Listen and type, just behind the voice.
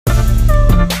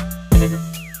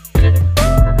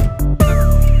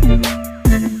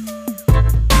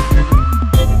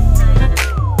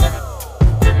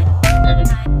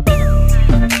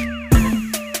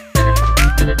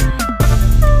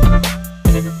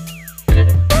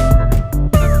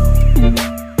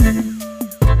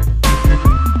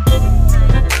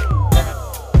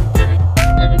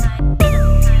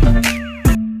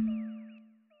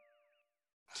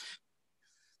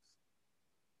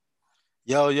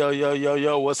Yo, yo, yo, yo,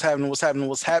 yo, what's happening? What's happening?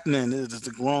 What's happening? It is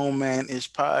the Grown Man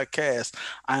Ish podcast.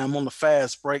 I am on the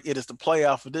fast break. It is the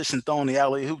playoff edition, throwing the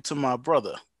alley hoop to my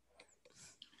brother.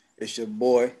 It's your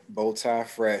boy, Bowtie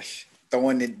Fresh,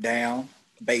 throwing it down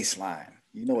baseline.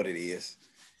 You know what it is.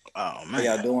 Oh How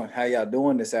y'all man, doing? How y'all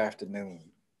doing this afternoon?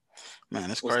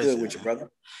 man, it's What's good crazy. with you, brother?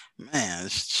 Man,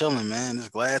 it's chilling, man. It's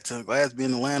glad to be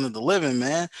in the land of the living,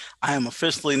 man. I am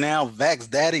officially now Vax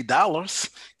Daddy Dollars.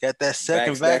 Got that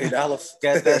second Vax Daddy vac, Dollars.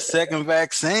 got that second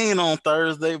vaccine on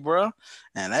Thursday, bro.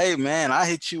 And hey, man, I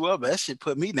hit you up. That shit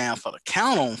put me down for the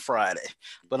count on Friday.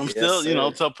 But I'm Yes, still,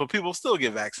 sir. for people still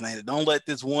get vaccinated. Don't let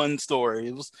this one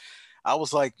story. I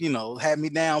was like, had me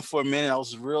down for a minute. I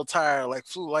was real tired, like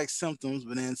flu-like symptoms.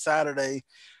 But then Saturday,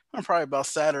 I'm probably about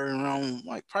Saturday around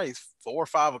like probably 4 or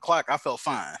 5 o'clock. I felt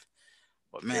fine.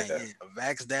 But man, Yeah, yeah,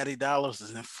 Vax Daddy Dollars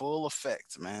is in full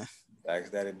effect, man.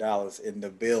 Vax Daddy Dollars in the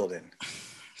building.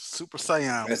 Super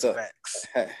Saiyan And with the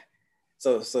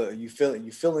so, Vax. so you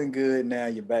feeling good now?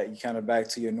 You're back. You kind of back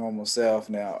to your normal self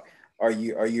now. Are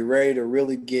you ready to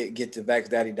really get the Vax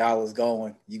Daddy Dollars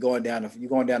going? You going down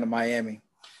to Miami?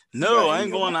 You No, got I you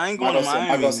ain't know. going. I ain't Am I going to gonna see, am I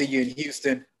gonna Miami. see you in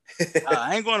Houston?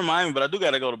 I ain't going to Miami, but I do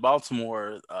got to go to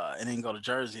Baltimore and then go to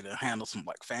Jersey to handle some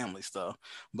like family stuff.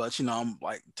 But I'm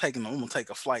like I'm gonna take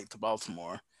a flight to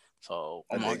Baltimore. So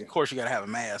I of dig it. course you gotta have a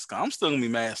mask. I'm still gonna be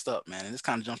masked up, man. And this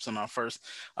kind of jumps in our first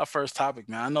topic,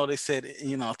 man. I know they said,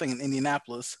 I think in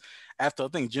Indianapolis, after I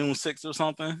think June 6th or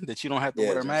something, that you don't have to Yeah,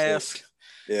 wear a June 6th. mask.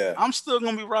 Yeah. I'm still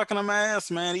gonna be rocking a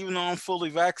mask, man, even though I'm fully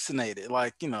vaccinated.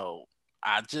 Like,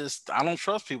 I don't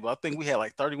trust people. I think we had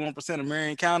like 31% of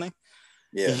Marion County,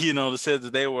 Yeah. that said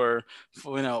that they were,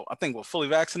 I think were fully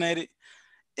vaccinated.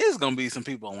 It's gonna be some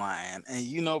people lying, and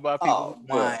you know about people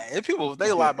who Oh, lying. bro. If people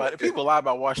they lie about if people lie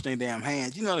about washing their damn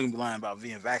hands, they're gonna be lying about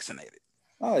being vaccinated.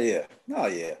 Oh yeah. Oh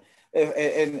yeah.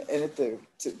 And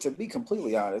to be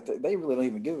completely honest, they really don't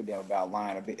even give a damn about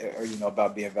lying or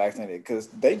about being vaccinated because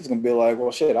they just gonna be like,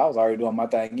 well, shit, I was already doing my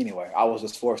thing anyway. I was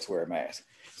just forced to wear a mask.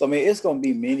 So I mean, it's gonna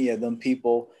be many of them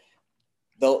people,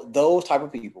 those type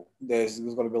of people. There's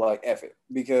gonna be like, F it,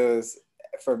 because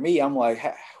for me, I'm like,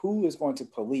 who is going to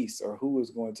police or who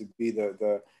is going to be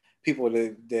the people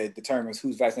that determines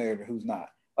who's vaccinated and who's not?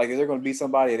 Like, is there going to be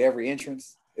somebody at every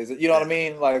entrance? Is it, you know Yeah. what I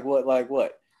mean? Like what? Like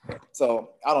what? So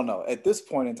I don't know. At this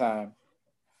point in time,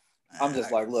 I'm And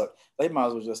just like, look, they might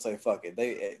as well just say fuck it.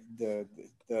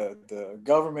 The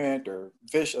government or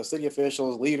city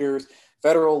officials, leaders,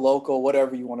 federal, local,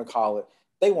 whatever you want to call it,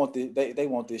 they want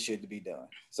this shit to be done.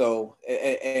 So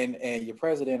and your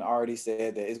president already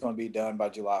said that it's going to be done by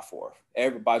July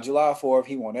 4th. By July 4th,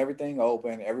 he want everything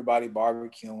open, everybody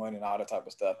barbecuing and all that type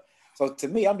of stuff. So to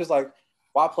me, I'm just like,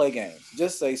 why play games?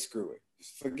 Just say screw it.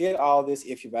 Forget all this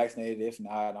if you're vaccinated, if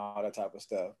not, and all that type of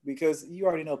stuff. Because you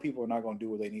already know people are not going to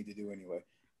do what they need to do anyway.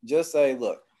 Just say,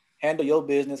 look, handle your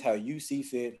business how you see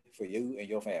fit for you and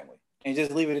your family, and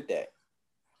just leave it at that.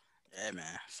 yeah,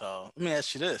 man. So let me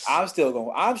ask you this. I'm still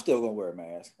gonna wear a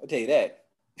mask. I'll tell you that.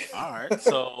 All right.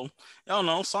 So I don't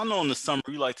know. So I know in the summer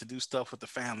you like to do stuff with the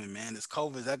family, man. Is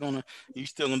COVID, is that gonna you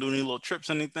still gonna do any little trips,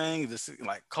 anything? This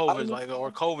like COVID, I, like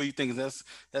or COVID, you think that's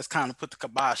kind of put the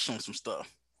kibosh on some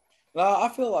stuff. no, I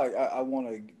feel like I want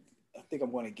to. I think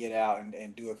I'm going to get out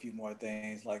and do a few more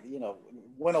things. Like,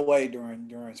 went away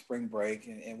during spring break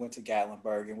and went to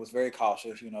Gatlinburg and was very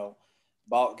cautious.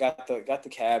 Got the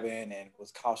cabin and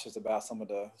was cautious about some of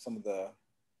the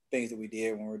things that we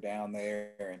did when we were down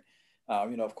there.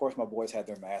 And of course, my boys had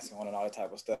their masks on and all that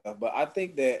type of stuff. But I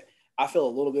think that I feel a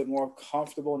little bit more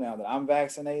comfortable now that I'm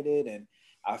vaccinated, and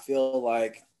I feel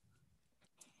like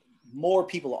more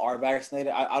people are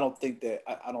vaccinated. I don't think that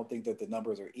the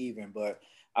numbers are even, but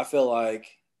I feel like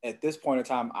at this point in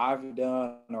time, I've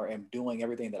done or am doing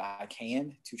everything that I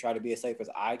can to try to be as safe as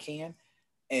I can,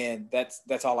 and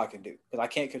that's all I can do because I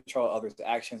can't control others'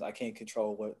 actions. I can't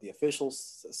control what the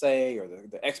officials say or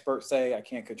the experts say. I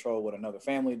can't control what another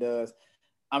family does.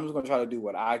 I'm just going to try to do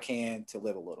what I can to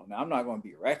live a little. Now, I'm not going to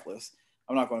be reckless.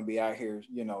 I'm not going to be out here,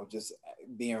 just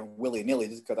being willy nilly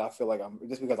just because I feel like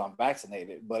just because I'm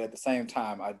vaccinated. But at the same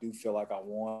time, I do feel like I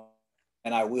want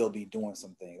and I will be doing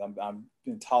some things. I'm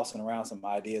been tossing around some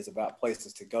ideas about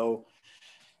places to go,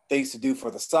 things to do for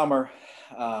the summer,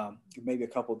 maybe a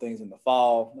couple of things in the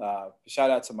fall. Shout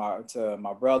out to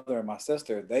my brother and my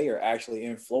sister. They are actually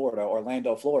in Florida,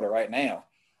 Orlando, Florida, right now,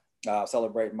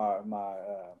 celebrating my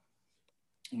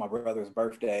brother's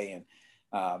birthday, and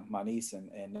my niece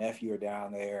and nephew are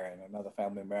down there, and another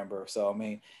family member. So I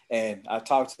mean, and I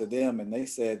talked to them, and they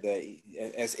said that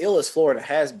as ill as Florida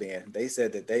has been, they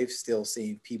said that they've still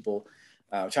seen people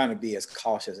trying to be as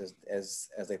cautious as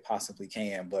they possibly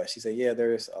can. But she said, yeah,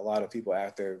 there's a lot of people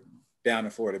out there down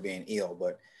in Florida being ill,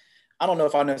 but I don't know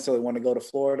if I necessarily want to go to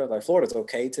Florida. Like Florida's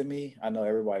okay to me. I know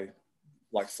everybody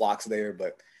like flocks there,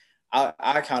 but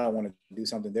I kind of want to do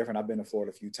something different. I've been to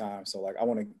Florida a few times, so like I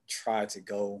want to try to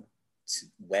go to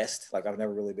west. Like I've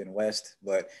never really been west,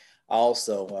 but I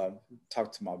also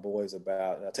talked to my boys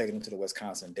about taking them to the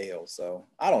Wisconsin Dells. So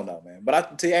I don't know, man.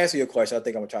 But to answer your question, I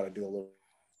think I'm gonna try to do a little.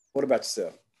 What about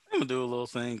yourself? I'm gonna do a little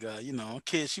thing.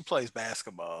 Kid, she plays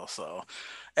basketball. So,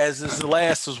 as this the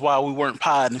last was while we weren't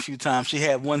podding a few times, she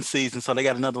had one season, so they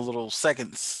got another little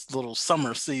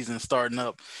summer season starting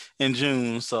up in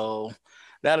June. So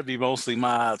that'll be mostly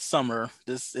my summer.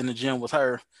 This in the gym with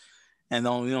her, and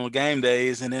on game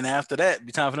days, and then after that,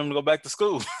 be time for them to go back to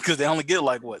school because they only get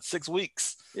like what 6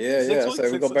 weeks. Yeah, Six yeah. weeks, So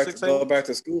we six, six, 8 go weeks. back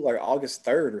to school like August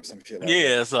 3rd or some shit like that.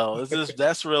 Yeah, so it's just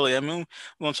that's really. I mean,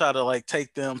 we're gonna try to like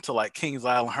take them to like Kings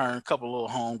Island, her and a couple little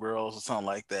homegirls or something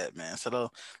like that, man.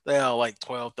 So they all like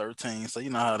 12, 13. So you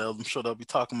know how I'm sure they'll be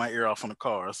talking my ear off in the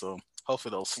car. So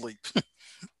hopefully they'll sleep,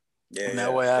 Yeah, and that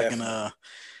yeah, way I can definitely.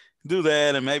 do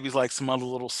that, and maybe like some other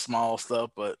little small stuff,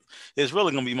 but it's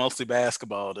really gonna be mostly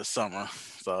basketball this summer.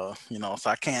 So so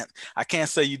I can't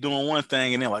say you're doing one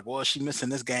thing and then like, well, she missing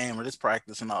this game or this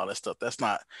practice and all that stuff. It's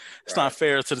not Right.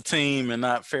 fair to the team and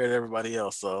not fair to everybody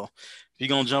else. So if you're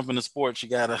gonna jump into sports, you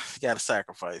gotta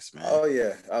sacrifice, man. Oh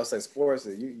yeah, I would say sports.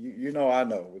 You know I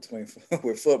know between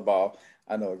with football,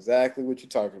 I know exactly what you're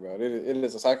talking about. It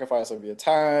is a sacrifice of your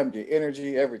time, your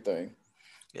energy, everything.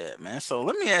 Yeah, man. So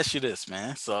let me ask you this,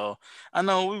 man. So I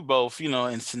know we both,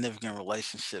 in significant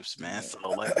relationships, man.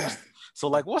 Yeah. So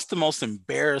like what's the most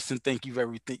embarrassing thing you've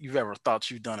ever thought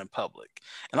you've done in public?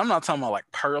 And I'm not talking about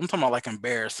I'm talking about like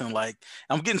embarrassing, like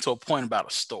I'm getting to a point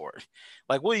about a story.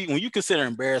 Like when you consider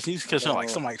embarrassing, you consider like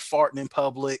Uh, somebody farting in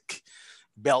public,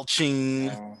 belching,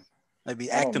 uh, maybe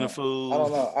I don't acting a know. I fool.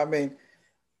 don't know. I mean,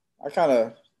 I kind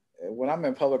of when I'm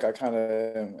in public, I kind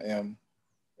of am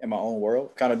in my own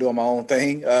world, kind of doing my own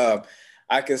thing.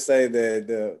 I could say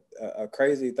that a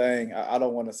crazy thing. I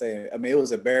don't want to say. I mean, it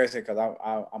was embarrassing because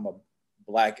I'm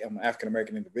an African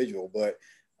American individual, but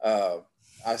uh,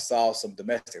 I saw some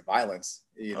domestic violence,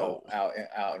 Oh, out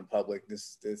in public.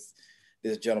 This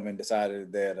gentleman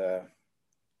decided that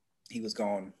he was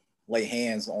going to lay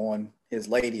hands on his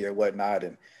lady or whatnot,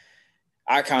 and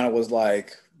I kind of was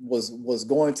like was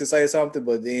going to say something,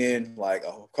 but then like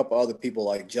a couple other people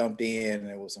like jumped in, and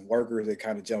there was some workers that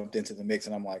kind of jumped into the mix,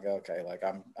 and I'm like, okay, like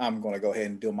I'm going to go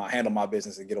ahead and handle my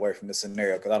business and get away from this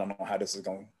scenario because I don't know how this is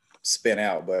going to spin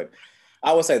out. But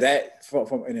I would say that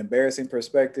from an embarrassing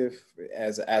perspective,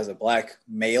 as a black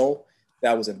male,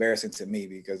 that was embarrassing to me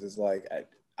because it's like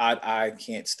I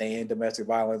can't stand domestic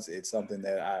violence. It's something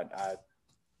that I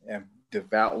am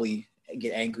devoutly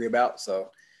get angry about. So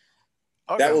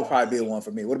that okay. would probably be the one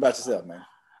for me. What about yourself, man?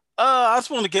 I just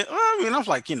want to get. I mean, I'm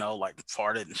like like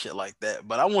farted and shit like that.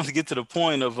 But I want to get to the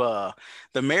point of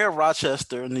the mayor of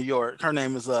Rochester, New York. Her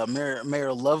name is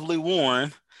Mayor Lovely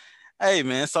Warren. Hey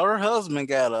man, so her husband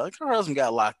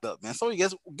got locked up, man. So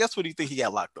guess what do you think he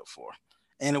got locked up for?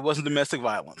 And it wasn't domestic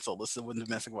violence. So listen, it wasn't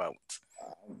domestic violence.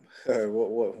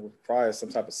 Probably some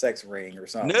type of sex ring or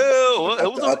something. No,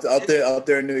 it was a, Up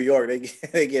there in New York,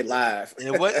 they get live.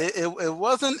 it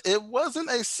wasn't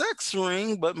a sex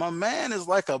ring, but my man is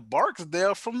like a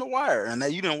Barksdale from The Wire, and now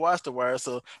you didn't watch The Wire,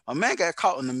 so my man got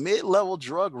caught in the mid-level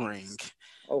drug ring.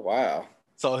 Oh wow!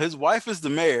 So his wife is the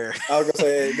mayor. I was gonna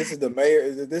say this is the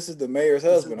mayor. This is the mayor's This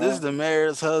is, husband, this is huh? the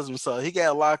mayor's husband. So he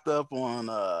got locked up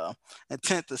on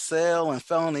intent to sell and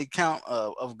felony count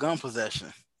of gun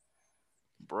possession.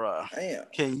 Bruh. Damn.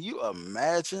 Can you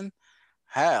imagine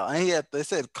how? And they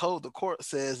said the court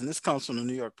says, and this comes from the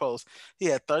New York Post, he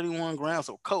had 31 grams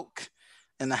of coke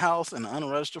in the house and an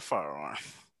unregistered firearm.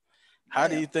 Damn.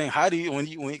 How do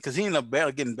you, because he ended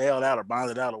up getting bailed out or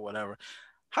bonded out or whatever.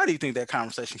 How do you think that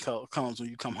conversation comes when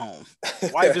you come home?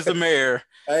 Wife is the mayor.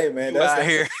 Hey man, You out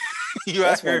here, you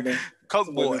out that's one here, of them coke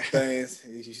one of boy. them things.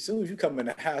 As soon as you come in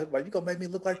the house, like you gonna make me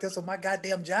look like this on my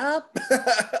goddamn job.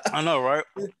 I know, right?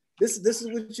 This is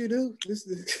what you do. This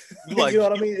is, You you like know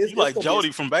what I you, mean? you It's like gonna be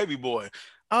Jody from Baby Boy.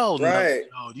 Oh no, right,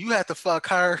 Jody, you had to fuck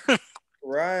her.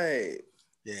 right.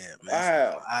 Yeah,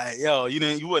 man. So, Wow,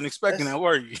 you wasn't expecting that's that,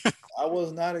 were you? I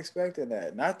was not expecting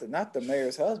that. Not the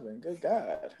mayor's husband. Good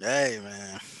God, Hey,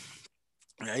 man.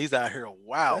 Yeah, he's out here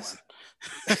wilding.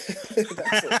 that's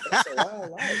that's a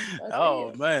wild life. God Oh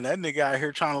damn. man, that nigga out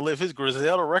here trying to live his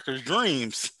Griselda Records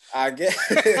dreams. I guess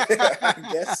I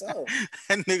guess so.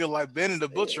 That nigga like Benny the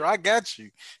Yeah. Butcher. I got you.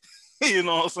 You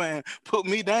know what I'm saying? Put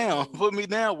me down. Um, Put me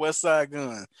down, West Side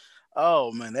Gun.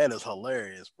 Oh man, that is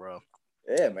hilarious, bro.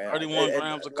 yeah, man. 31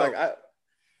 grams of Like coke. I And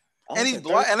don't he's say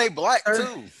black, and they black 30,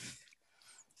 too.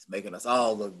 making us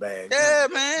all look bad. Yeah,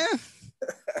 man.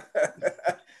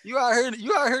 You out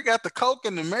here got the coke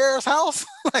in the mayor's house.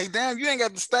 Like, damn, you ain't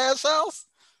got the stash house.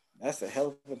 That's a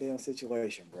hell of a damn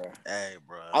situation, bro. Hey,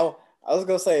 bro. I was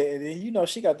gonna say, and you know,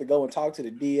 she got to go and talk to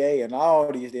the DA and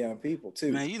all these damn people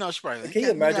too. Man, you know, she probably Can you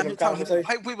imagine them conversations?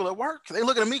 White people at work, they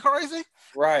looking at me crazy.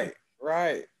 Right.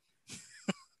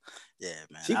 Yeah,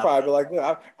 man. She probably be like,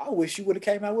 well, I wish you would have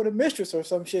came out with a mistress or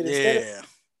some shit instead.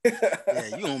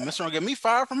 Yeah, you gonna mess around, get me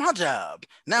fired from my job.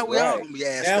 Now we all gonna be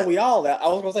asked out. I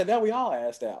was gonna say now we all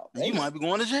asked out. You might be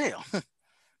going to jail.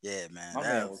 Yeah, man. My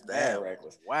man was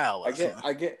reckless. Wow.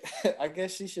 I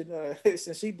guess she should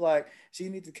since she black, she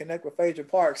needs to connect with Phaedra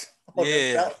Parks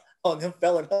on them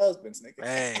felon husbands, nigga.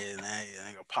 Hey,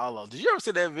 Apollo. Did you ever see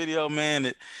that video, man,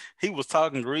 that he was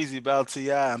talking greasy about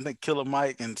T.I.? I think Killer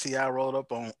Mike and T.I. rolled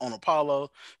up on Apollo.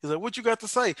 He's like, what you got to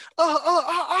say?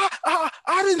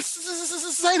 I didn't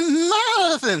say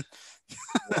nothing.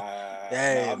 Wow.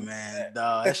 Hey, man,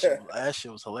 dog, that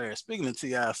shit was hilarious. Speaking of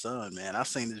T.I.'s son, man, I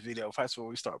seen this video first before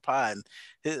we start potting.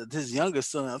 His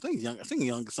youngest son, I think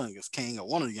youngest son is King, or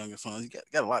one of the youngest sons. He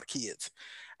got a lot of kids.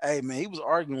 Hey, man, he was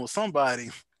arguing with somebody.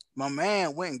 My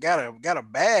man went and got a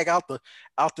bag out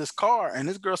this car, and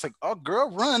this girl's like, "Oh, girl,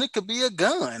 run! It could be a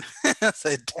gun." I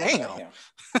said, "Damn."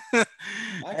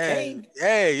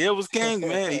 Hey, it was King,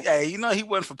 man. Hey, you know he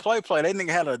wasn't for play. That nigga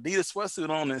had an Adidas sweatsuit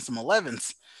on and some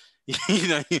 11s. You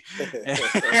know,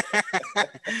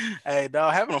 hey,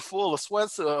 dog, having a full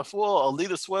Adidas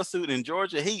sweatsuit in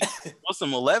Georgia heat with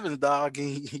some 11s, dog,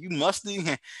 and you musty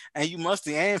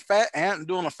and fat and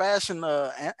doing a fashion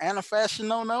no.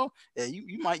 Yeah,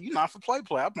 you not for play.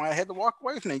 I might have to walk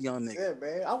away from that young nigga. Yeah,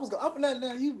 man. I was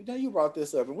now you brought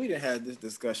this up, and we done had this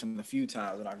discussion a few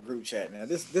times in our group chat. Now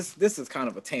this is kind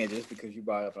of a tangent because you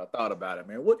brought it up and I thought about it,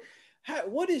 man.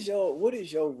 What is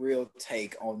your real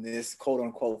take on this quote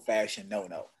unquote fashion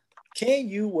no? Can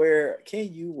you wear an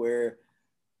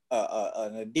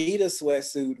Adidas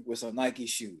sweatsuit with some Nike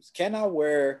shoes? Can I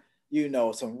wear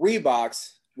some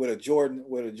Reeboks with a Jordan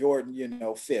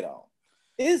fit on?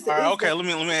 Okay. Let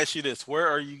me ask you this: where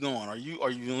are you going? Are you?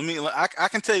 I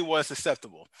can tell you what's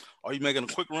acceptable. Are you making a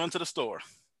quick run to the store?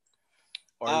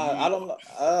 I don't know.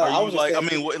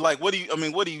 What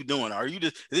are you doing?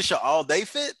 Is this your all day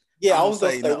fit? Yeah, I was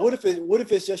gonna say, no. What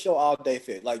if it's just your all day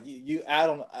fit? Like you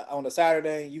out on a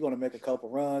Saturday, you're gonna make a couple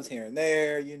runs here and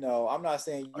there. I'm not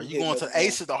saying are you going to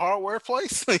Ace at the hardware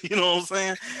place? You know what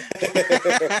I'm saying?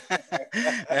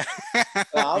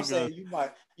 No, I'm saying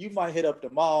you might hit up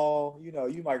the mall.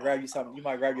 You might grab you something. You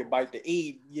might grab your bite to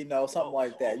eat. Something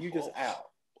like that. You just out.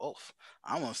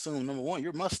 I'm gonna assume number one,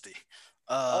 you're musty.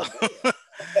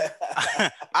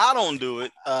 I don't do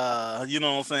it, you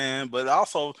know what I'm saying? But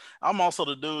I'm also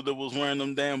the dude that was wearing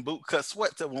them damn boot cut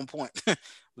sweats at one point.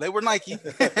 They were Nike.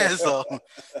 So,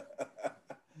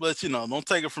 but don't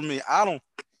take it from me. The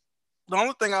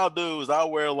only thing I'll do is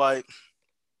I'll wear like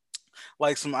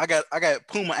some, I got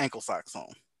Puma ankle socks on.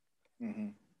 Mm-hmm.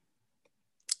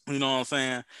 You know what I'm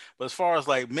saying? But as far as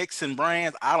like mixing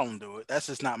brands, I don't do it. That's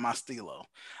just not my stilo.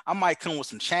 I might come with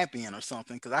some Champion or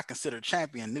something because I consider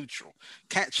Champion neutral.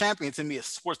 Champion to me is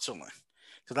Switzerland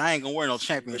because I ain't gonna wear no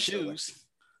Champion shoes.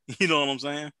 You know what I'm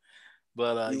saying?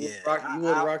 But you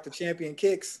would rock the Champion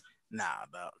kicks. Nah,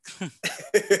 dog.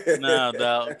 Nah,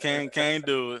 dog. Can't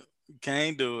do it.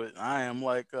 Can't do it. I am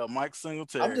like Mike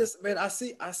Singletary. I'm just, man. I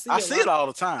see it all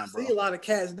the time, bro. I see a lot of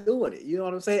cats doing it. You know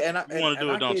what I'm saying? And you want to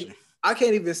do it, don't you? I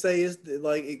can't even say it's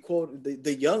like quote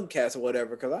the young cats or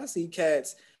whatever, because I see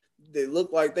cats that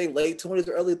look like they late 20s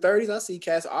or early 30s. I see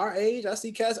cats our age. I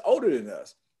see cats older than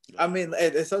us. I mean,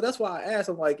 and so that's why I asked.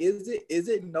 I'm like, is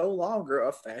it no longer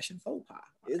a fashion faux pas?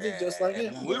 Is it just like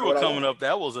when we were coming up,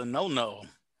 that was a no?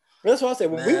 That's what I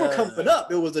said. When we were coming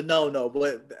up, it was a no.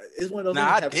 But it's one of those.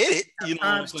 Now I did it. You know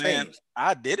what I'm saying?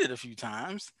 I did it a few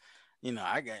times.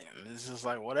 It's just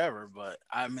like whatever. But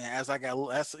I mean, after I get a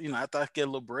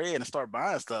little bread and start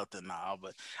buying stuff, then nah.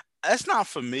 But that's not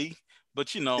for me.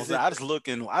 But I just look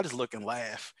and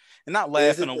laugh, and not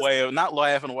laughing away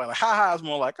like ha. It's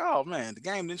more like, oh man, the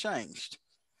game didn't changed.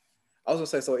 I was gonna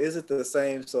say, so is it the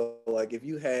same? So like, if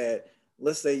you had,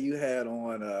 let's say you had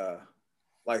on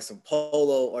like some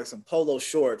polo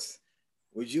shorts,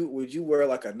 would you wear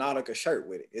like a Nautica shirt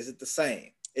with it? Is it the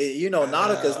same?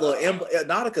 Nautica's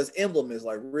emblem is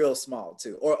like real small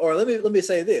too. Or let me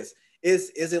say this: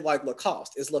 is it like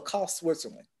Lacoste? Is Lacoste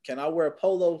Switzerland? Can I wear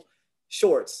polo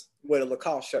shorts with a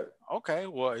Lacoste shirt? Okay,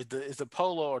 well, is the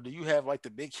polo, or do you have like the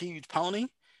big huge pony,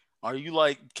 Are you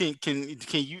like can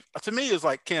you? To me, it's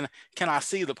like can I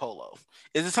see the polo?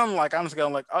 Is it something like I'm just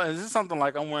going like oh is this something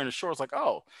like I'm wearing the shorts like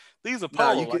oh these are Now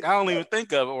polo you like could. I don't even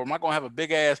think of it or am I gonna have a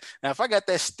big ass now if I got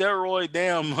that steroid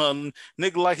damn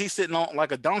nigga like he's sitting on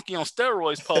like a donkey on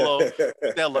steroids polo with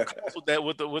that Lacoste with that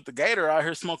with the gator out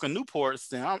here smoking Newports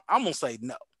then I'm gonna say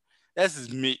no that's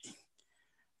just me.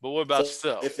 But what about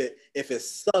So yourself? if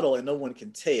it's subtle and no one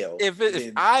can tell, If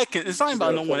then I can, it's not even you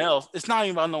about go to no one polo. else. It's not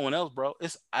even about no one else, bro.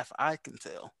 It's if I can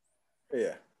tell.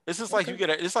 Yeah. It's just like Okay. you get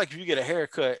a, it's like if you get a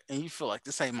haircut and you feel like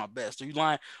this ain't my best, or you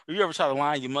line, or you ever try to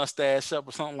line your mustache up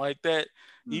or something like that.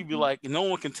 You be Hmm. like, no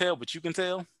one can tell, but you can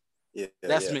tell. Yeah,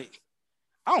 That's yeah. me.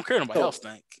 I don't care what nobody else So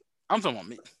think. I'm talking about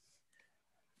me.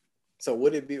 so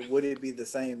would it be the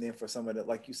same then for some of the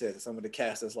like you said some of the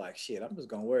cast that's like shit I'm just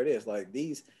gonna wear this like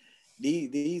these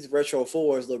retro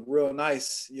fours look real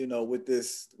nice with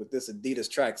this Adidas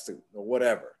tracksuit or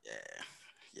whatever. Yeah,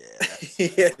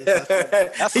 yeah. Yeah.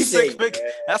 That's a He sick said fit.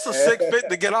 That's a sick fit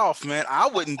to get off, man. I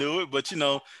wouldn't do it, but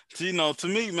to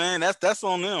me, man, that's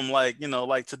on them. Like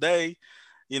like today.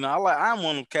 I'm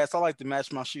one of the cats. I like to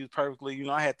match my shoes perfectly.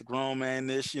 I had the grown man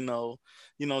this,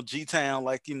 G Town,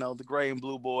 like, the gray and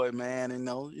blue boy, man, and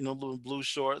little blue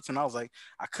shorts. And I was like,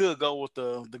 I could go with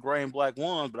the gray and black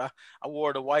ones, but I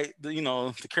wore the white, the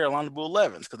Carolina Blue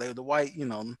 11s because they were the white,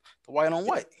 the white on yeah,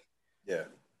 white. yeah.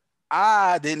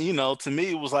 I didn't, to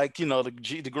me, it was like,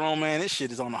 the grown man, this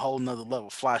shit is on a whole nother level,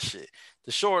 fly shit.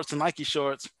 The shorts, the Nike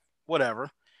shorts, whatever.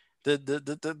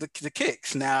 The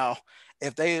kicks. Now,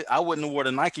 if I wouldn't have wore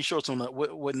the Nike shorts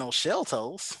with no shell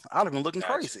toes, I'd have been looking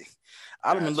Gotcha. crazy.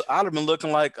 Gotcha. I'd have been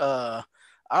looking like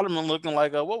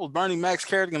what was Bernie Mac's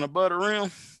character in the butter rim?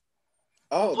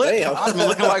 Oh Flip. damn. I'd have been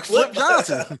looking like Flip Flip.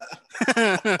 Johnson.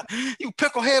 You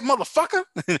picklehead motherfucker.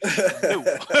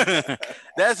 No,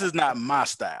 that's just not my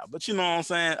style. But you know what I'm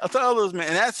saying? To others, man,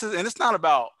 and it's not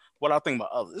about what I think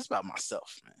about others. It's about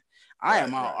myself, man.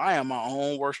 Right, right. I am my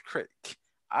own worst critic.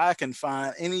 I can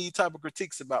find any type of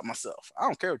critiques about myself. I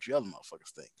don't care what you other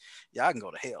motherfuckers think. Yeah, I can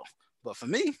go to hell. But for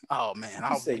me, oh man,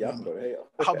 You say y'all can go to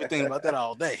I'll be thinking hell. about that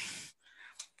all day.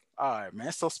 All right,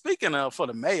 man. So speaking of for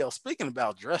the male, speaking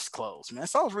about dress clothes, man.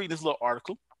 So I was reading this little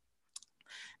article,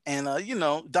 and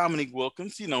Dominique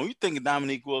Wilkins. You think of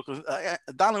Dominique Wilkins.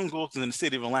 Dominique Wilkins in the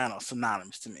city of Atlanta are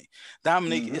synonymous to me.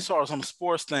 Dominique, as Hmm. far as on the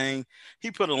sports thing,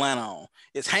 he put Atlanta on.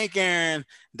 It's Hank Aaron,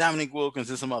 Dominique Wilkins,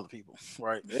 and some other people,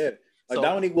 right? Yeah. Like So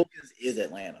Dominique Wilkins is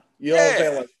Atlanta. You know what I'm yeah,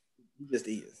 saying? Like he just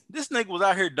is. this nigga was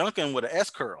out here dunking with an S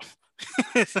curl.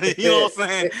 You know what I'm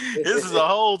saying? This is a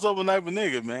whole other type of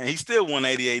nigga, man. He still won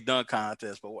 88 dunk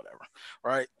contest, but whatever.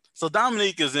 Right? So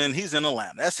Dominique he's in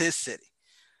Atlanta. That's his city.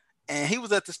 And he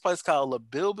was at this place called La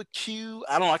Bilbecue.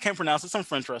 I can't pronounce it, some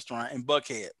French restaurant in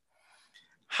Buckhead.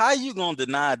 How you gonna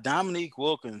deny Dominique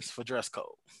Wilkins for dress code?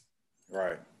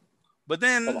 Right. But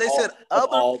then Of they said other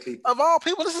all people. of all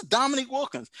people, this is Dominique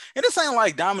Wilkins. And this ain't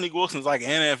like Dominique Wilkins like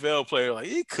an NFL player. Like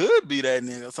he could be that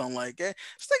nigga or something like that.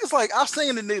 This nigga's like I've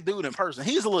seen the nigga dude in person.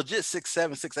 He's a legit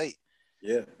 6'7", 6'8".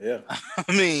 Yeah, yeah.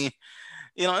 I mean,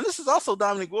 and this is also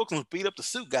Dominique Wilkins beat up the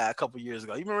suit guy a couple years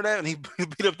ago. You remember that? And he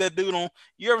beat up that dude on.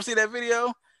 You ever see that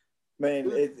video? Man,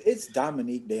 it's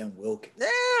Dominique damn Wilkins.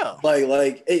 Yeah,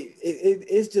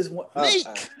 It's just one. Meek,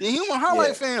 the human highlight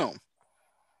Yeah, film.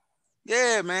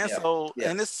 Yeah, man. yeah, So yeah.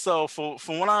 and this so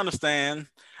from what I understand,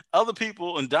 other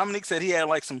people and Dominique said he had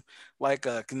like some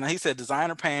he said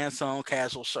designer pants on,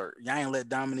 casual shirt. Y'all ain't let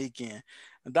Dominique in.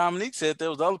 And Dominique said there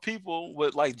was other people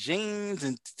with like jeans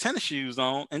and tennis shoes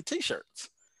on and t-shirts.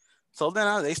 So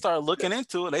then they started looking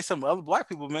into it. They said other black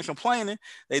people have been complaining.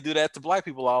 They do that to black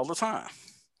people all the time.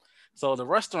 So the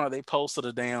restaurant they posted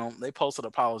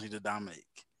apology to Dominique.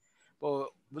 But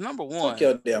number one,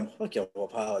 Fuck your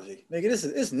apology, nigga. This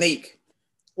is it's Nick.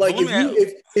 but Like let me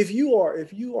ask, if you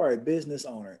are a business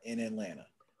owner in Atlanta,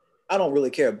 I don't really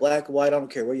care black or white. I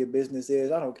don't care where your business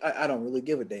is. I don't really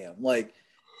give a damn. Like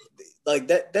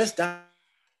that's Don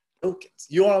Wilkins.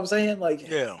 You know what I'm saying? Like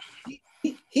yeah,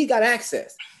 he got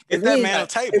access. get that man a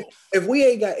table.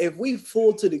 If we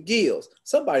full to the gills,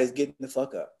 somebody's getting the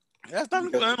fuck up. That's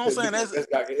Dominique. You know what I'm saying?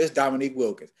 It's Dominique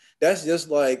Wilkins. That's just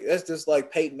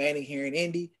like Peyton Manning here in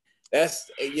Indy. That's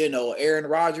Aaron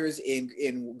Rodgers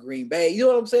in Green Bay. You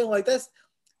know what I'm saying? Like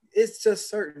it's just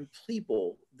certain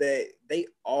people that they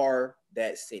are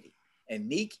that city, and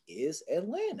Neek is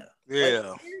Atlanta.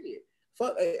 Yeah. Like, period.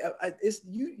 Fuck, it's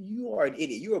you. You are an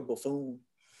idiot. You're a buffoon,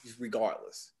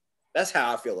 regardless. That's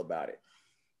how I feel about it.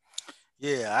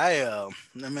 Yeah, I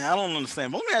mean, I don't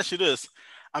understand. But let me ask you this.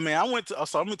 I mean,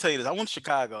 let me tell you this. I went to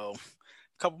Chicago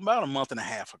about a month and a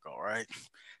half ago, right?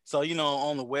 So,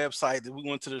 on the website that we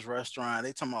went to this restaurant,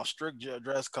 they talking about strict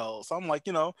dress code. So I'm like,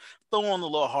 throw on the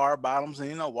little hard bottoms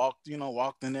and, walked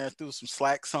in there, threw some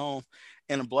slacks on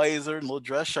and a blazer and a little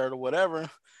dress shirt or whatever.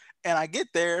 And I get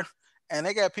there and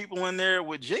they got people in there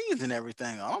with jeans and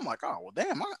everything. I'm like, oh, well,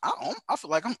 damn, I feel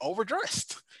like I'm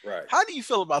overdressed. Right. How do you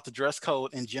feel about the dress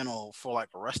code in general for like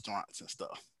restaurants and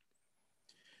stuff?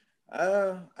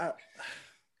 Uh, I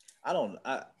I don't.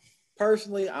 I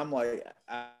personally, I'm like,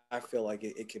 I feel like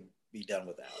it can be done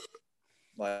without.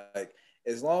 Like,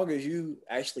 as long as you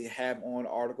actually have on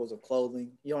articles of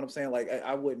clothing, you know what I'm saying? Like,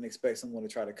 I wouldn't expect someone to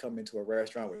try to come into a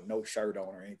restaurant with no shirt on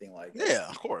or anything like that. Yeah,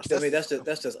 of course. I mean, that's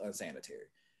just unsanitary.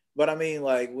 But I mean,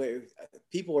 like, where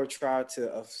people are trying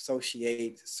to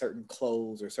associate certain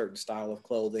clothes or certain style of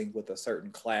clothing with a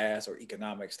certain class or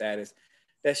economic status.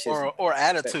 That's just or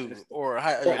that, attitude or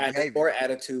behavior. or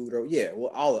attitude or yeah,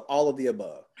 well, all of the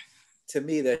above. To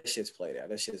me, that shit's played out.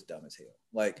 That shit's dumb as hell.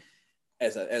 Like,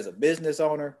 as a business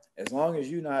owner, as long as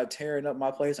you're not tearing up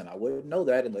my place, and I wouldn't know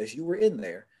that unless you were in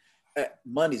there.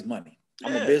 Money's money.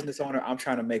 I'm a Yeah, business owner. I'm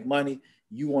trying to make money.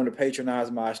 You want to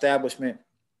patronize my establishment,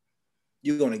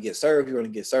 you're going to get served. You're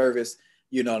going to get service.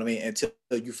 You know what I mean? Until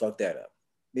you fuck that up,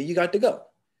 then you got to go.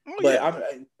 oh But yeah,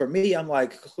 for me, I'm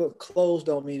like, clothes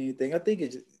don't mean anything. I think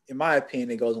in my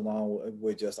opinion, it goes along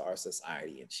with just our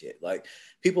society and shit. Like,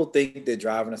 people think that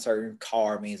driving a certain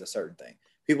car means a certain thing.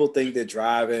 People think that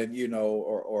driving,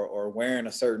 or wearing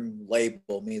a certain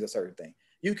label means a certain thing.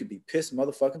 You could be pissed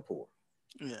motherfucking poor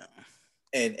yeah.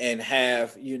 and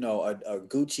have a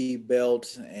Gucci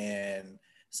belt and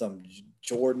some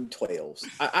Jordan 12s.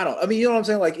 I don't. I mean, you know what I'm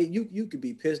saying? Like, you could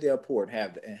be pissed out poor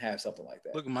and have something like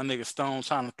that. Look at my nigga Stone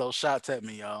trying to throw shots at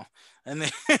me, y'all. And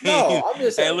then, No, I'm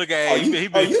just hey, saying. look at Oh, he you been, he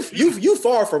oh been, you he, you you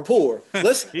far from poor.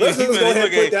 Let's he go been, ahead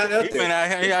look and put at that he out been there.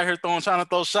 out here trying to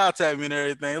throw shots at me and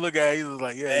everything. Look at he was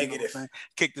like, yeah, you know what I'm Negative, saying?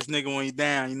 Kick this nigga when you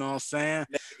down. You know what I'm saying?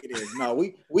 negative. No,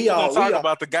 we We're gonna all we talk all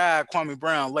about the guy Kwame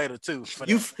Brown later too for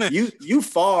you that. you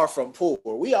far from poor.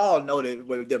 We all know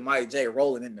that Mike J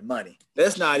rolling in the money.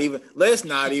 Let's not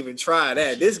even try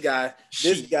that. This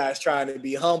Shit, guy's trying to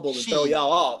be humble and throw shit,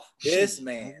 y'all off. shit, This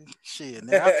man. nigga, shit,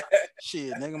 nigga,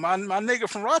 shit, nigga. My nigga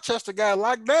from Rochester got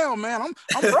locked down, man.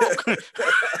 I'm broke.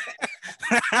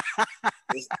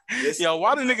 this Yo,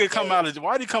 why nigga the Mike nigga come J. out of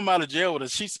why did he come out of jail with a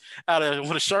sheets out of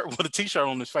with a shirt with a t-shirt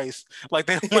on his face? Like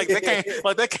they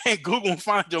can't Google and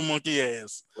find your monkey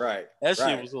ass. Right, That shit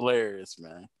right. was hilarious,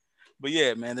 man. But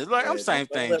yeah, man, it's like I'm Yeah, same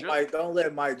thing. don't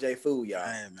let Mike J fool y'all.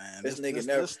 Hey man, This this nigga this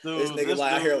never this this dude, nigga this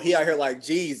like out dude, here he out here like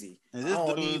Jeezy. and I this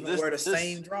don't dude, even this wear the this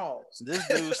same draws.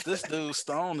 this dude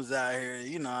Stone is out here.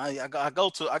 I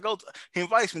go to he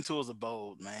invites me to his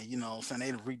abode, man. You know, what I'm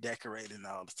saying they redecorated and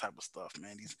all this type of stuff,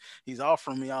 man. He's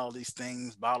offering me all these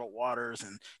things, bottled waters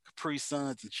and Capri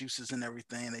Suns and juices and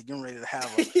everything. They're getting ready to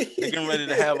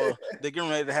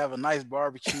have a nice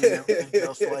barbecue and everything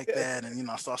else like that.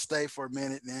 And so I stay for a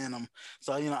minute, and then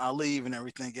I leave and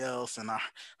everything else. And I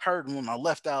heard when I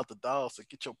left out the dog said,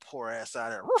 "Get your poor ass out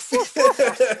of here." Roof, roof, roof.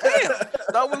 I said, "Damn,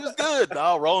 thought we was good."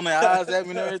 Dog rolling their eyes at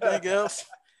me and everything else.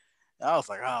 I was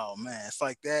like, "Oh man, it's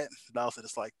like that." Dog said,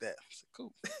 "It's like that." I said,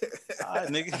 "Cool, all right,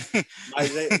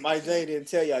 nigga." Mike J didn't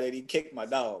tell y'all that he kicked my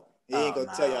dog. He ain't Oh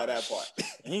gonna tell y'all no, that part.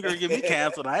 he ain't gonna get me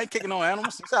canceled. I ain't kicking no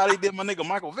animals. That's how they did my nigga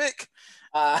Michael Vick.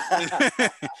 And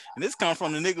this come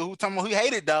from the nigga who talking about he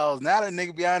hated dogs. Now that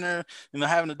nigga be out there,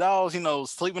 having the dogs,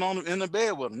 sleeping in the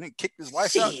bed with him. Nigga kicked his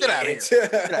wife out. Get out of Shit. here.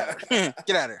 Get out of here.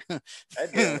 Get out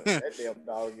of here. That damn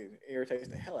dog irritates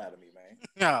the hell out of me, man.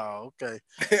 Oh, okay.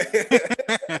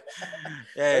 That's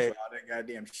Hey, for all that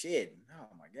goddamn shit. Oh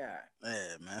my god.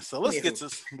 yeah, man. So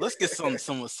Anywho. let's get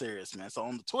somewhat serious, man. So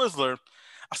on the Twizzler,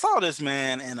 I saw this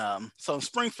man in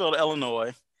Springfield,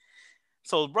 Illinois.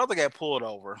 So his brother got pulled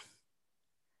over,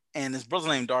 and his brother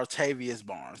named Dartavius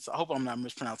Barnes. So I hope I'm not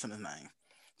mispronouncing his name.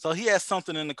 So he has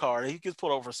something in the car. He gets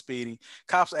pulled over for speeding.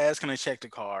 Cops ask, can they check the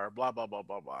car? Blah blah blah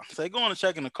blah blah. So they go on to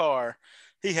check in the car.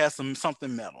 He has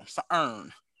something metal. It's an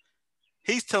urn.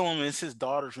 He's telling me it's his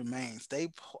daughter's remains.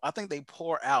 I think they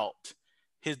pour out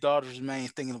his daughter's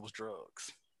remains, thinking it was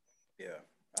drugs. Yeah,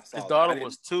 I His saw that. daughter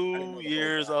was I didn't two know the whole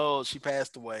years process. old. She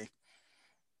passed away.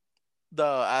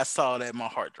 I saw that, my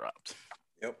heart dropped.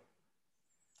 Yep.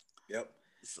 Yep.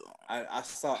 So I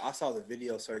saw the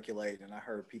video circulate and I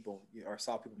heard people or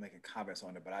saw people making comments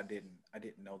on it, but I didn't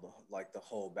know the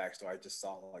whole backstory. I just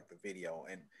saw like the video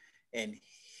and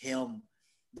him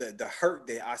the hurt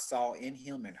that I saw in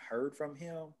him and heard from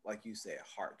him, like you said,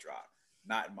 heart drop,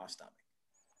 not in my stomach.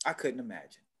 I couldn't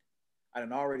imagine. I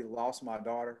done already lost my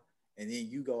daughter, and then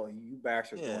you go and you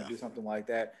bastards go and yeah, do something like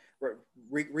that.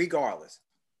 Regardless,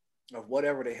 of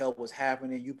whatever the hell was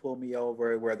happening. You pulled me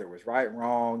over, whether it was right,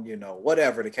 wrong,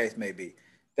 whatever the case may be.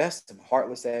 That's some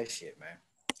heartless ass shit, man.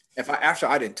 If I after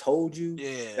I didn't told you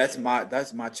Yeah. that's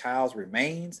my child's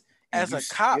remains, and As you a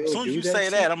cop, as still soon as do you that say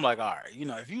that, shit, I'm like, all right,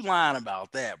 if you lying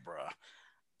about that, bro,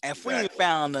 and if we ain't exactly.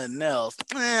 found nothing else,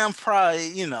 I'm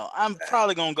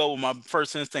probably gonna go with my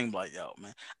first instinct, like, yo,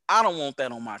 man, I don't want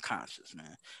that on my conscience,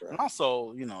 man. And Right.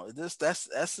 also,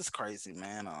 that's just crazy,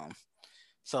 man.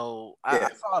 So I Yeah,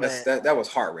 saw that's that, that was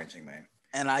heart wrenching, man.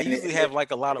 and I And usually have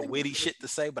like a lot of witty shit to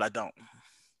say, but I don't.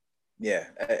 yeah,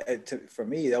 for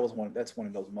me, that's one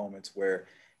of those moments where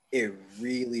it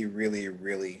really, really,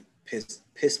 really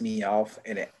piss me off,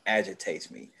 and it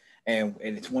agitates me. And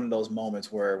it's one of those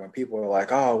moments where when people are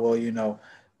like, oh well,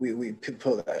 we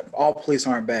people, all police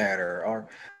aren't bad, or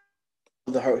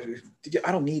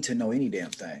I don't need to know any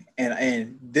damn thing.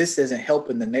 And this isn't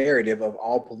helping the narrative of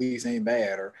all police ain't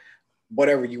bad, or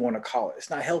whatever you want to call it.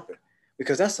 It's not helping,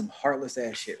 because that's some heartless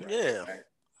ass shit right there, Yeah, man.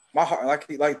 My heart,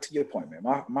 like to your point,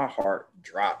 man. My heart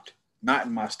dropped, not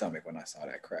in my stomach when I saw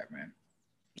that crap, man.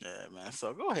 yeah, man.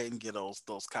 So go ahead and get those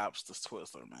cops to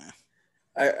Twizzler, man.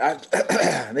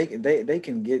 They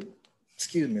can get,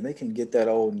 excuse me, they can get that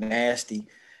old nasty,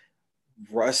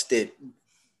 rusted,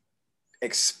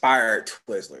 expired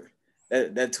Twizzler.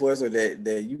 That Twizzler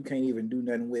that you can't even do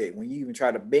nothing with. When you even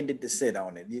try to bend it to sit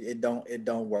on it, it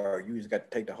don't work. You just got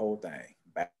to take the whole thing,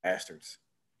 bastards.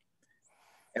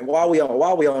 And while we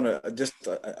on just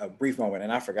a brief moment,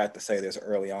 and I forgot to say this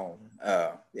early on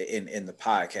in the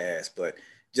podcast, but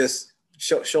just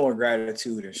showing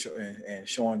gratitude and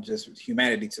showing just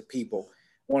humanity to people.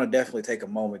 I want to definitely take a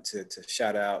moment to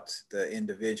shout out the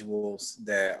individuals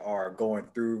that are going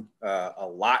through a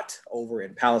lot over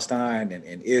in Palestine and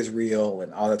in Israel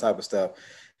and all that type of stuff.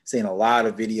 Seeing a lot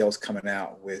of videos coming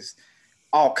out with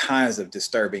all kinds of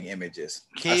disturbing images.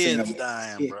 I seen Kids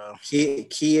dying, bro.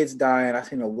 kids dying. I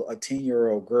seen a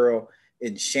 10-year-old girl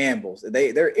in shambles.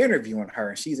 They're interviewing her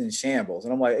and she's in shambles.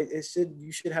 And I'm like,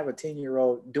 you should have a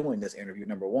 10-year-old doing this interview,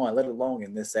 number one, let alone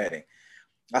in this setting.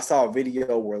 I saw a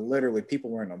video where literally people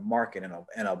were in a market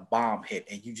and a bomb hit,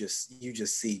 and you just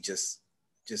see just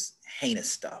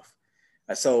heinous stuff.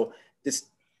 So just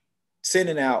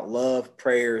sending out love,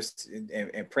 prayers,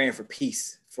 and praying for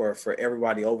peace for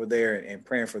everybody over there, and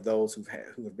praying for those who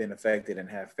have been affected and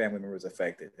have family members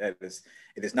affected. It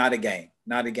is not a game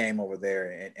over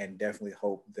there, and definitely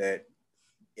hope that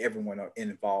everyone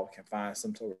involved can find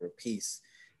some sort of peace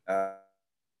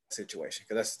situation,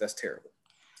 because that's terrible.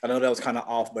 I know that was kind of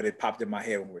off, but it popped in my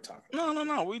head when we were talking No, about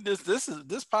no, no. This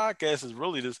podcast is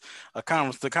really just the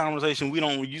conversation we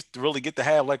don't used to really get to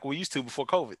have like we used to before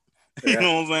COVID. it. You Yeah,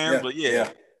 know what I'm saying? yeah, But yeah. yeah.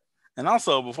 And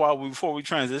also before we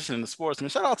transition into sports, man,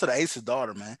 shout out to the Ace's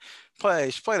daughter, man.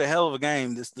 She played a hell of a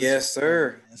game this Yes, weekend,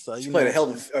 sir. man. So She you played know, a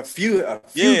hell of a few yeah,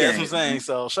 that's what I'm games, saying. man.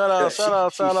 So shout out, shout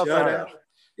out, She shout out to shut her. out.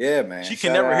 Yeah, man. She can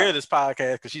Shout never out. hear this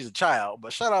podcast because she's a child,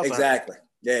 but shout out to her. Exactly.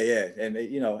 Yeah, yeah. And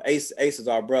Ace is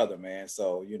our brother, man.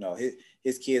 So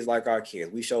his kids like our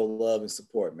kids. We show love and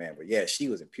support, man. But yeah, she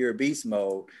was in pure beast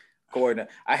mode. According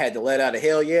to, I had to let out a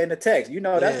hell yeah in the text.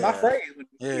 That's my Yeah, phrase when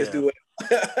kids yeah. do it.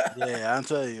 Yeah, I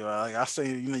tell you, like I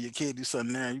say, your kid do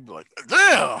something there, you be like,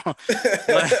 damn.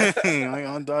 Like,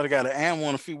 my daughter got an am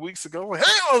one a few weeks ago. Like,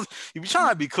 hell, you be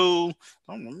trying to be cool.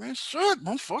 I'm like, man, shit,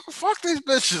 motherfucker, fuck these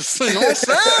bitches. You know what I'm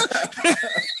saying?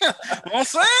 You know what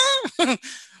I'm saying?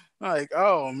 Like,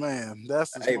 oh man,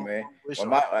 that's just Hey, one man. wish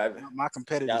Well, I my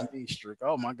competitive y'all, knee streak.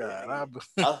 Oh my god,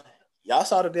 y'all, y'all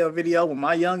saw the damn video when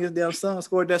my youngest damn son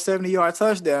scored that 70-yard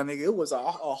touchdown, nigga. It was a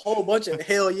whole bunch of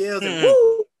hell yeahs and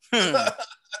woo. Yes,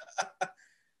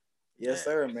 Yeah.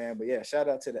 sir, man. But yeah, shout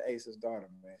out to the Aces daughter,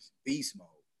 man. Beast mode.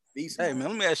 Beast Hey mode. man,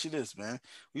 let me ask you this, man.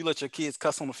 You let your kids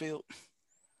cuss on the field?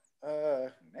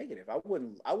 Negative. I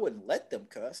wouldn't let them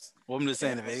cuss. Well, I'm just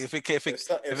saying, And if it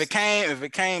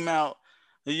came out,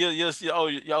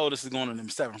 your oldest is going to them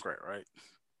seventh grade, right?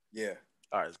 yeah.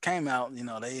 All right, it came out.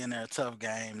 They in there, tough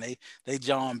game. They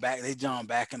jawing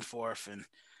back and forth, and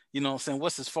what I'm saying.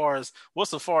 What's as far as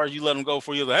you let them go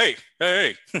for you? Like,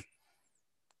 hey.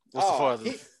 What's the Oh,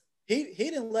 farthest? he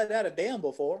didn't let out a damn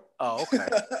before. Oh, okay.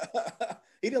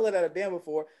 He didn't let out a damn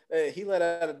before. He let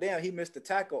out a damn. He missed the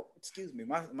tackle. Excuse me.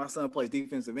 My son plays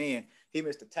defensive end. He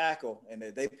missed the tackle, and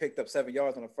they picked up 7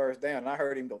 yards on the first down. And I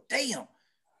heard him go, "Damn!"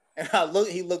 And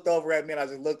he looked over at me, and I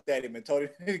just looked at him and told him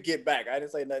to get back. I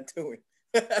didn't say nothing to him.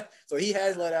 So he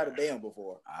has let out a damn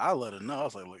before. I let her know. I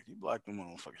was like, look, you block them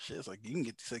motherfucking shit. It's like you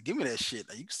can give me that shit.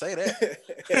 You can say that.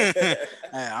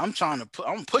 Hey, I'm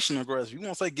pushing aggressive. You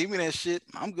want to say give me that shit?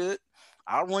 I'm good.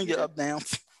 I'll run you Yeah. up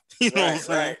downs. You know what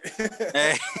I'm Right, saying?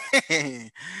 right.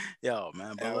 Hey, yo,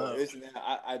 man, but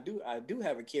I do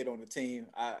have a kid on the team.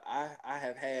 I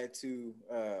have had to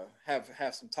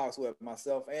have some talks with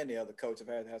myself, and the other coach have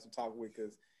had to have some talk with,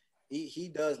 because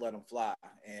he does let him fly,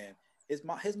 and his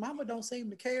mama don't seem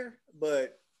to care,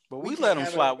 but we we can't let him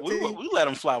have it fly. on the We team. we let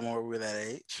him fly when we were that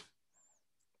age.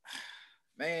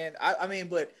 Man, I mean,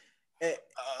 but eh,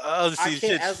 I See, the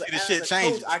can't, shit, see the as shit a coach,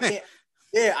 changes. I can't.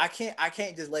 Yeah, I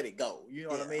can't just let it go. You know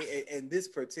what I Yeah, mean? And this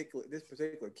particular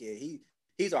kid,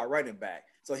 he's our running back,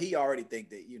 so he already think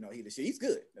that he the shit. He's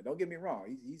good. Now, don't get me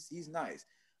wrong. He's nice,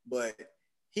 but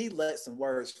he lets some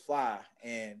words fly,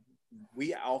 and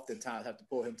we oftentimes have to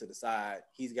pull him to the side.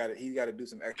 He's got to do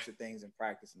some extra things in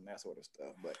practice and that sort of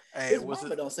stuff. But hey, his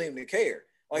mama don't seem to care.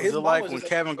 Like was his it like mama's when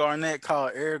just Kevin Garnett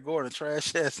called Eric Gordon a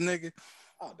trash ass nigga?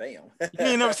 oh damn. You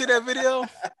ain't never see that video?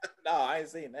 No, I ain't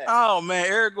seen that. Oh man,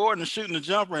 Eric Gordon is shooting the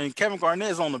jumper and Kevin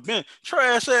Garnett's on the bench.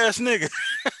 Trash ass nigga.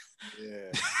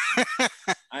 Yeah,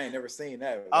 I ain't never seen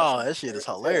that. But that's Oh, some that shit is hilarious as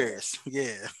hell though.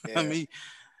 hilarious. Yeah. I Yeah, mean,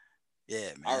 yeah,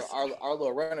 man. our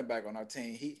little running back on our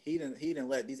team, he didn't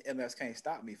let these MS can't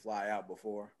stop me fly out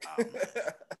before. Oh man.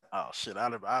 Oh shit.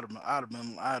 I'd have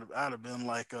been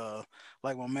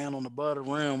like my man on the butter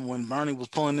rim when Bernie was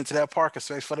pulling into that parking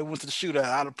space before they went to the shootout.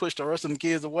 I'd have pushed the rest of them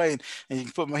kids away and he'd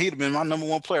have been my number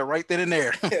one player right then and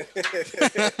there.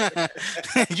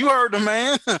 You heard the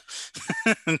man.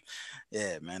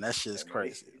 Yeah, man, that shit's I mean,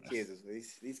 crazy.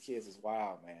 these kids is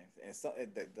wild, man. And so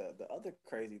the other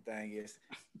crazy thing is,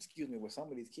 excuse me, with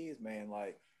some of these kids, man,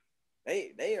 like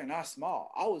they are not small.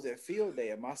 I was at field day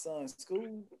at my son's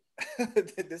school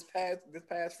this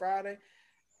past Friday,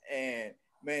 and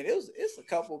man, it's a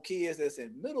couple kids that's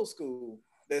in middle school.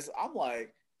 I'm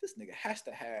like, this nigga has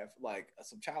to have like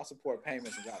some child support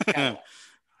payments and got a Cadillac.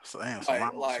 So, damn,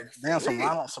 Like for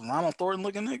real. Some Ronald Thornton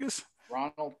looking niggas.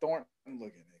 Ronald Thornton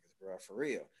looking niggas, bro, for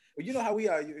real. But you know how we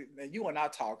are, you and I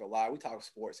talk a lot. We talk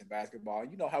sports and basketball.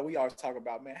 You know how we always talk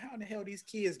about, man, how in the hell these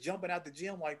kids jumping out the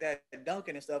gym like that,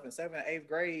 dunking and stuff in 7th and 8th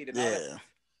grade and all that. Yeah.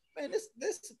 Man,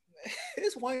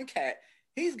 this one cat,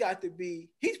 he's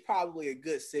probably a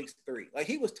good 6'3". Like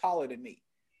he was taller than me.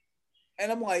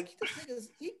 And I'm like,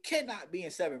 he cannot be in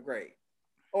 7th grade.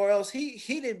 Or else he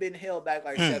didn't been held back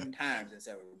like 7 times in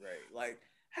 7th grade. Like,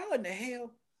 how in the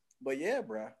hell? But yeah,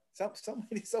 bro. Some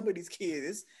of these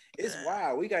kids, it's Yeah.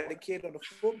 wild. We got a kid on the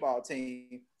football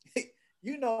team.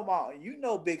 you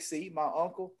know Big C, my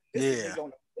uncle. Yeah.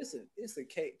 It's a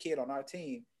kid on our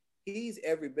team. He's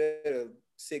every bit of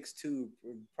 6'2",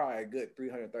 probably a good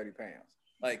 330 pounds.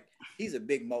 Like he's a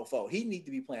big mofo. He needs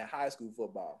to be playing high school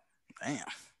football. Damn.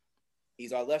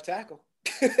 He's our left tackle.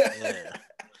 Yeah.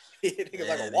 He's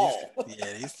like a wall.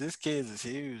 This kids is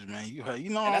huge, man. You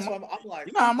know, And that's why I'm like,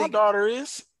 you know how my daughter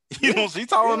is. You know, she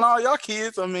taller than all y'all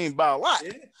kids. I mean, by a lot.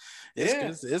 Yeah.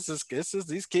 It's just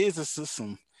these kids. It's just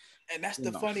some. And that's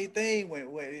the funny thing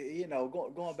when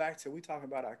going back to we talking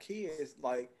about our kids.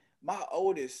 Like my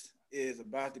oldest is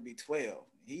about to be 12.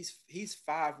 He's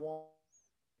 5'1",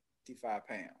 55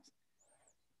 pounds.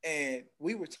 And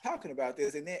we were talking about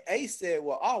this, and then A said,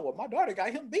 well, my daughter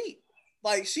got him beat.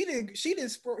 Like she didn't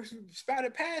spout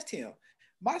it past him.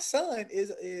 My son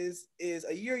is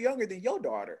a year younger than your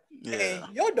daughter, and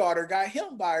your daughter got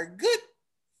him by a good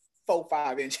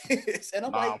 4-5 inches. And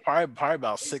I'm like, probably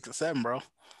about 6 or 7, bro.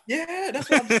 Yeah, that's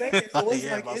what I'm saying. So it's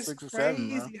it's 6 or 7,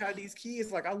 crazy how these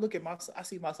kids. Like I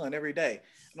see my son every day,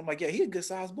 and I'm like, yeah, he's a good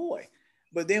sized boy.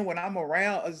 But then when I'm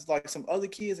around, it's like some other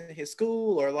kids in his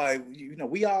school, or like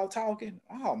we all talking.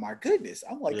 Oh my goodness,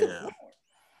 I'm like, good Lord.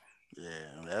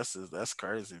 Yeah, that's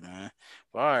crazy, man.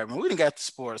 But all right, man, we didn't got the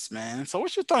sports, man. So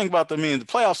what you think about the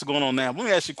playoffs are going on now? Let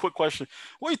me ask you a quick question.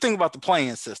 What do you think about the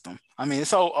playing system? I mean,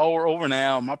 it's all over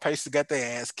now. My Pacers got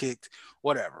their ass kicked,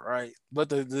 whatever, right? But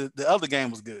the other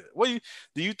game was good.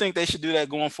 Do you think they should do that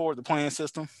going forward, the playing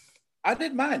system? I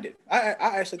didn't mind it. I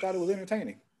actually thought it was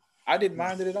entertaining. I didn't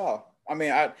mind it at all. I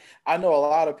mean, I know a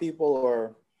lot of people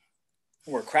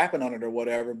were crapping on it or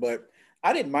whatever, but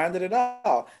I didn't mind it at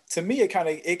all. To me, it kind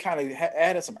of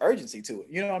added some urgency to it.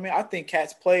 You know what I mean? I think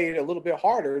cats played a little bit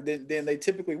harder than they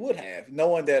typically would have,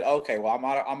 knowing that, okay, well,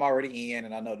 I'm already in,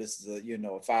 and I know this is a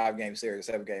 5-game series,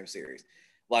 7-game series.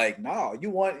 Like, no,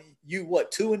 you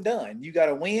 2 and done. You got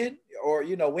to win, or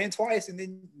win twice, and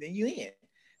then you in.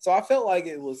 So I felt like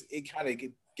it kind of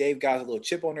gave guys a little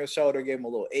chip on their shoulder, gave them a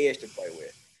little edge to play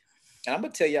with. And I'm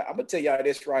gonna tell y'all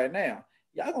this right now.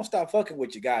 Y'all gonna stop fucking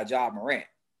with your guy Ja Morant.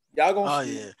 Y'all gonna. Oh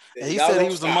yeah. And he said he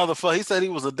was a motherfucker. He said he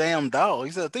was a damn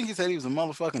dog. I think he said he was a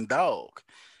motherfucking dog.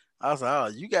 I was like, oh,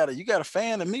 you got a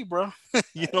fan of me, bro.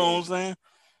 You know what I'm saying?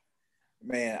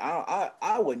 Man,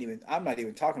 I wouldn't even. I'm not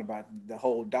even talking about the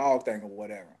whole dog thing or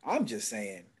whatever. I'm just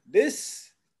saying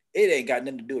this. It ain't got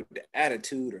nothing to do with the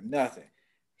attitude or nothing.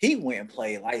 He went and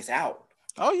played lights out.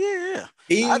 Oh yeah, yeah.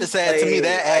 I He just add to me played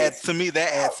that adds lights to me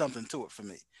that adds out. something to it for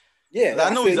me. 'Cause Yeah,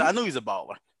 I feel I you. know he's a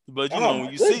baller, but Oh when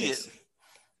my you see it, goodness.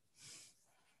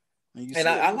 when you And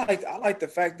see it, I like the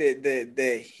fact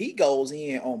that he goes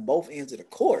in on both ends of the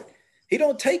court. He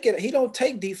don't take it. He don't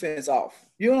take defense off.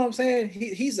 You know what I'm saying?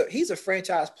 He's a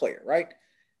franchise player, right?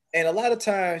 And a lot of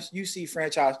times you see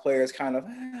franchise players kind of,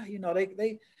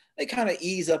 they kind of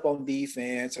ease up on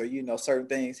defense or certain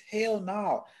things. Hell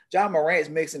no, John Morant's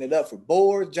mixing it up for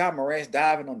boards. John Morant's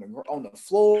diving on the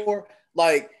floor,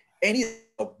 like, and he's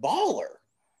a baller.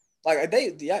 Like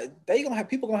they gonna have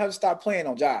people gonna have to stop playing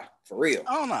on Ja for real.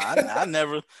 I don't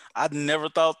know. I never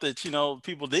thought that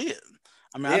people did.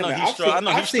 I mean, Yeah, man, I know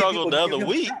he I've seen struggled people the give other him a shot.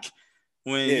 week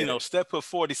when Yeah, Steph put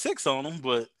 46 on him,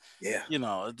 but yeah,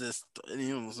 it just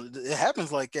it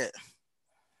happens like that.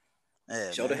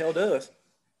 Yeah, show the man. hell does.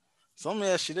 So let me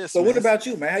ask you this, So what man. about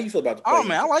you, man? How you feel about the Oh play-in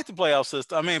man, I tournament? like the playoff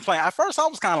system. I mean, playing at first I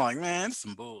was kind of like, man, this is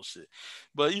some bullshit,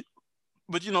 but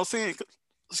seeing,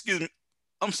 excuse me,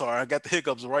 I'm sorry, I got the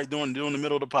hiccups right during the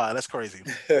middle of the pod. That's crazy.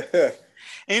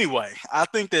 Anyway, I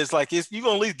think that's like you're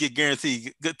gonna at least get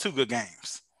guaranteed two good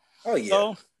games. Oh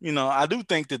yeah, So I do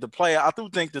think that I do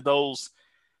think that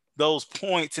those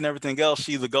points and everything else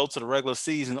should either go to the regular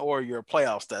season or your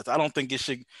playoff stats. I don't think it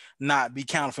should not be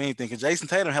counted for anything because Jason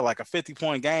Tatum had like a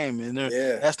 50-point game and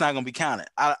yeah, that's not going to be counted.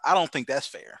 I don't think that's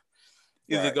fair.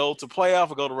 Either right. go to playoff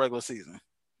or go to regular season.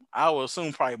 I would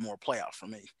assume probably more playoff for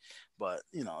me, but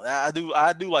I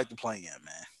do like to play in,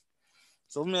 man.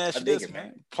 So let me I ask you dig this, it, man.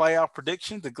 man. Playoff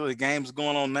prediction, the good games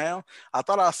going on now. I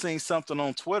thought I seen something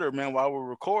on Twitter, man, while we are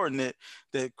recording it,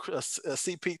 that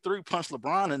CP3 punched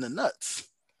LeBron in the nuts.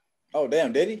 Oh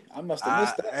damn, did he? I must have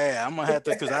missed that. I'm gonna have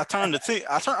to because I turned the T.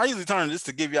 I usually turn this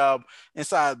to give y'all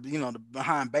inside, the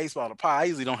behind baseball the pie. I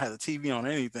usually don't have the TV on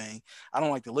anything. I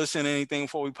don't like to listen to anything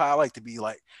before we pie. I like to be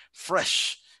like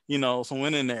fresh, so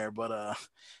went in there. But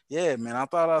yeah, man, I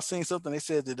thought I seen something. They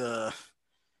said that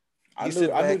he said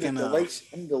I knew back that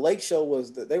in the lake show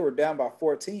was that they were down by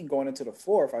 14 going into the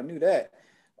fourth. I knew that.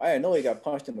 I didn't know he got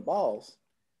punched in the balls.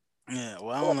 yeah.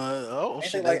 Well, I They're don't like, know. Oh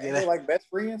shit, they ain't did they that. like best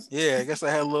friends? Yeah, I guess I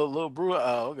had a little brew.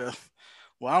 Oh, okay.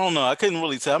 Well, I don't know. I couldn't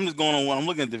really tell. I'm just going on what I'm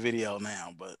looking at the video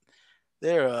now, but.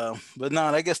 But no,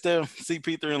 I guess they're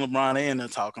CP3 and LeBron they in there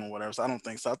talking or whatever. So I don't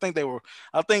think so. I think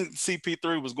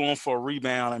CP3 was going for a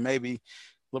rebound and maybe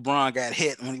LeBron got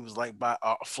hit when he was like by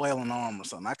a flailing arm or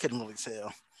something. I couldn't really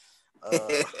tell.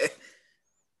 Uh,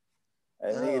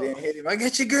 That nigga oh, didn't hit him. I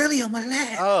got your girlie on my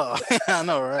lap. oh, I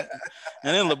know, right?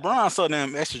 And then LeBron so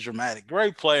damn extra dramatic.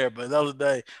 Great player, but the other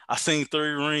day I seen three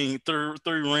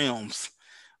rims.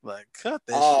 Like, cut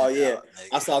that Oh shit yeah, out,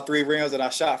 I nigga. saw 3 rounds and I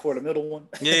shot for the middle one.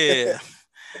 Yeah.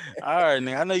 All right,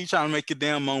 nigga. I know you trying to make your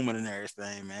damn moment and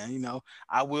everything, man.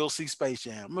 I will see Space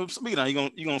Jam. Speaking of,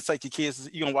 you gonna take your kids.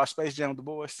 You gonna watch Space Jam with the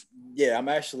boys? Yeah, I'm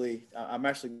actually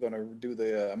gonna do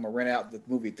I'm gonna rent out the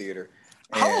movie theater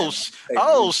Oh, and take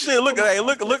oh these shit! Look for at my hey,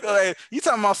 son's look. birthday. Hey, you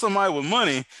talking about somebody with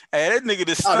money? Hey, that nigga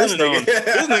that's Oh, this stunning on.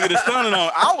 This nigga that's nigga. stunning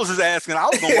on. I was just asking. I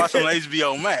was gonna watch on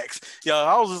HBO Max. Yo,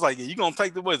 I was just like, yeah, you gonna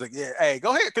take the boys? Like, yeah. Hey,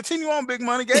 go ahead. Continue on, Big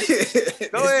Money Gates.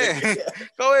 Go This ahead. nigga.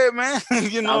 Go ahead, man.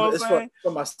 You know what I'm It's saying?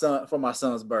 for my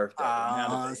son's birthday.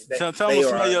 Now that Tell him they to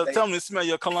smell are your they tell him to smell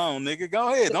your cologne, nigga.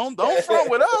 Go ahead. Don't front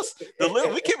with us.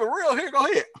 We keep it real here. Go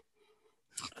ahead.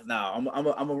 No, I'm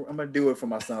gonna do it for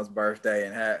my son's birthday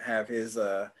and have his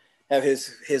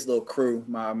little crew.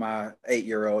 My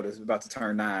 8-year-old is about to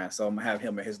turn 9, so I'm gonna have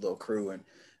him and his little crew and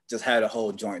just have a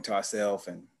whole joint to ourselves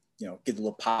and get the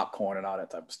little popcorn and all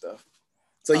that type of stuff.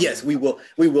 So I yes, mean,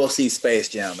 we will see Space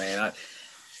Jam, man.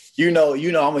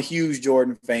 I'm a huge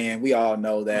Jordan fan. We all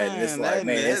know that, and it's man, like,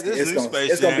 man, this new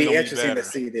Space it's gonna Jam be gonna be interesting to better.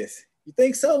 see this. You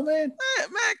think so, man?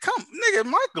 Man, come, nigga.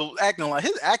 Michael acting like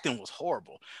his acting was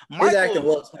horrible. His acting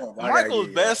Michael, was horrible. I gotta give Michael's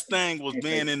you that. best thing was Can't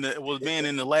take being it.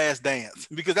 in the Last Dance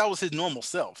because that was his normal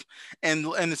self. And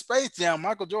the Space Jam,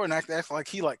 Michael Jordan acted like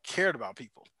he like cared about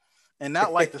people. And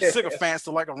not like the sycophants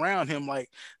that like around him, like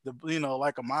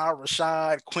like Amara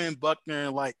Rashad, Quinn Buckner,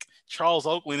 and like Charles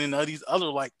Oakland, and these other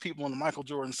like people in the Michael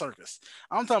Jordan circus.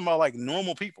 I'm talking about like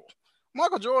normal people.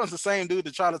 Michael Jordan's the same dude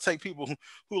that try to take people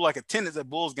who like attendance at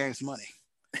Bulls games money.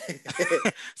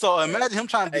 So imagine him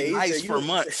trying to be Hey, he nice said for you said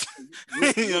months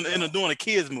you a in grown doing a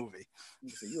kids movie. you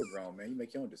said you a grown man. You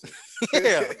make your own decisions.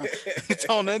 Yeah, he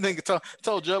told that nigga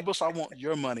told Jeb Bush, I want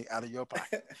your money out of your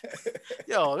pocket.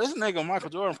 Yo, this nigga Michael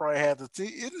Jordan probably had to.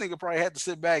 This nigga probably had to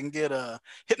sit back and get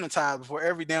hypnotized before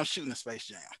every damn shooting in Space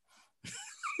Jam.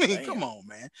 I mean, come Damn. on,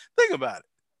 man. Think about it.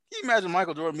 you imagine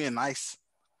Michael Jordan being nice?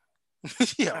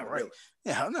 Yeah, Not right. really.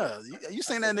 Yeah, I, no. You I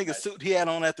seen that couldn't nigga imagine. suit he had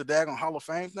on at the daggone Hall of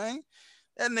Fame thing?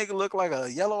 That nigga looked like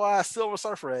a yellow eyed silver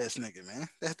surfer ass nigga, man.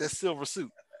 That's that silver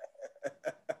suit.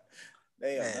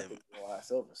 Damn, Yeah. not the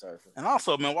Silver Surfer. And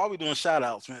also, man, while we doing shout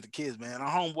outs, man, to kids, man, our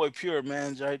homeboy Pure,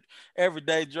 man, Dre,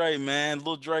 everyday Dre, man,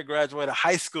 little Dre graduated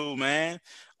high school, man,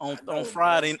 I know,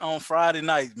 man. On Friday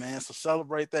night, man. So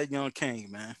celebrate that young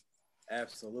king, man.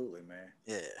 Absolutely, man.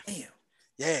 Yeah, Damn,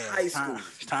 yeah. high school.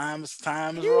 Time is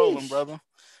rolling, Yeesh. brother.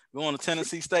 Going to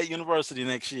Tennessee State University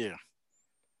next year.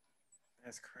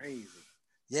 That's crazy.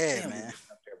 Yeah, Damn, we man. getting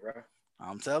up there, bro.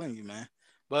 I'm telling you, man.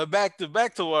 But back to our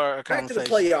Back to the conversation,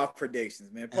 playoff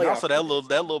predictions, man. and also Playoff predictions.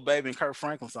 that little baby and Kurt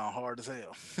Franklin sound hard as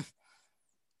hell.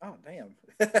 Oh, damn.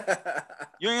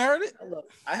 You ain't heard it?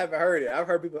 I haven't heard it. I've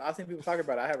heard people. I've seen people talking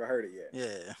about it. I haven't heard it yet.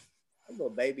 Yeah, A little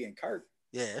baby and Kirk.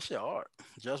 yeah. That shit hard.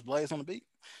 Just Blaze on the beat.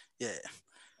 Yeah.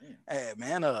 Man. Hey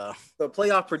man, So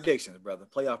playoff predictions, brother.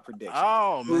 Playoff predictions.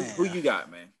 oh Who man. you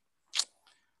got, man?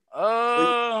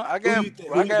 I got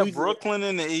I got Who's Brooklyn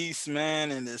in the East,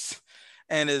 man, and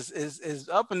is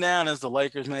up and down as the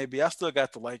Lakers maybe. I still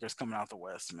got the Lakers coming out the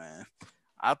West, man.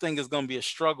 I think it's gonna be a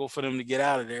struggle for them to get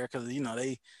out of there because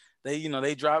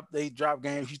they drop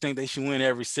games. You think they should win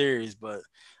every series, but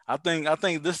I think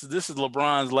this is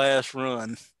LeBron's last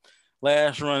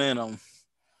run in them,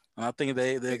 and I think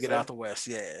they'll think get out so? the West.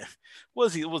 Yeah,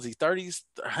 was he 30s?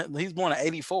 He's born in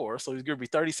 '84, so he's gonna be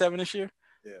 37 this year.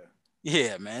 Yeah.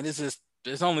 Yeah, man. It's just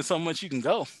there's only so much you can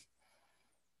go.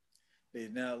 Hey,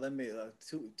 now let me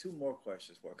two more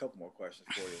questions for a couple more questions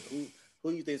for you.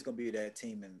 Who you think is going to be that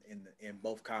team in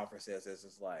both conferences? As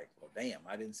it's like, well, damn,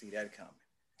 I didn't see that coming.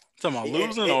 Talking about And,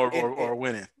 losing or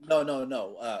winning.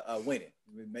 no, winning.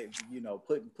 You know,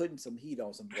 putting some heat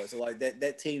on some boys. So like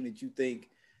that team that you think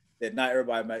that not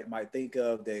everybody might think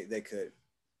of, they could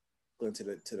go into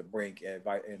the brink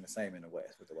and the same in the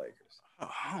West with the Lakers. Oh,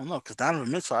 I don't know because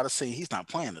Donovan Mitchell, I just see he's not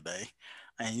playing today,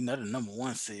 and you know the number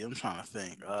one seed. I'm trying to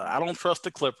think. I don't trust the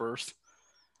Clippers.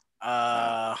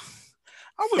 Nah.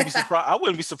 I wouldn't be surprised. I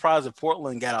wouldn't be surprised if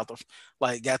Portland got to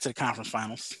the conference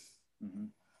finals Mm-hmm.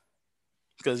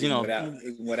 because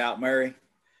Even without Murray.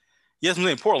 yes, I'm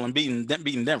saying Portland beating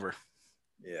Denver.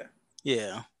 Yeah.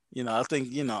 Yeah, I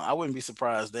think I wouldn't be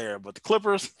surprised there. But the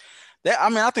Clippers,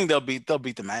 I think they'll beat the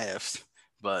Mavs.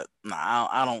 But no,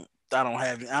 I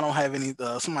don't have any.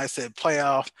 Somebody said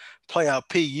playoff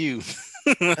PU.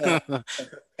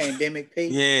 Pandemic P.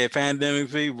 Yeah,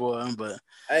 pandemic P boy. But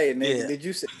Hey, nigga, yeah,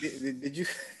 did you?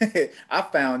 I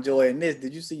found joy in this.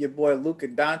 Did you see your boy Luka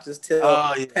Doncic tell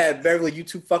oh yeah, Pat Beverly, "You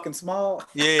too fucking small"?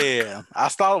 yeah. When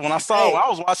Hey, I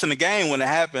was watching the game when it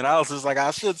happened. I was just like,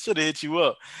 I should have hit you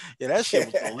up. Yeah, that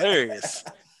shit was hilarious.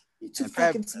 you too And Pat,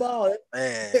 fucking small.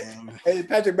 man, And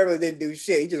Patrick Beverly didn't do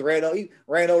shit. He just ran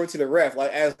over to the ref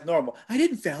like as normal. I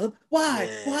didn't foul him. Why?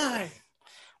 yeah. Why?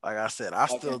 Like I said,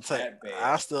 Fucking Pat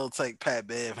I Bev. still take Pat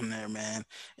Bev from there, man.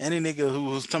 Any nigga who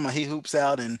was talking about he hoops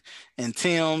out and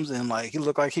Tim's and like he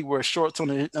looked like he wears shorts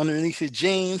underneath his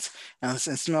jeans and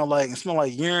smell like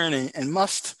urine and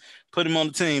must put him on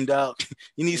the team, dog.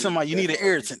 You need an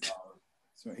irritant.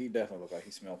 He definitely looked like he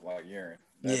smelled like urine.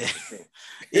 That's Yeah. for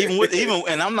sure. Even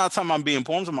and I'm not talking about being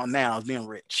poor, I'm talking about now as being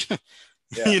rich.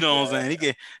 Yeah, You know what yeah. I'm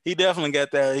saying? He definitely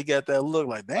got that look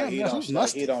like damn, man, who's He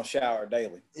musty? don't shower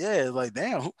daily. Yeah, like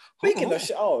damn, Speaking of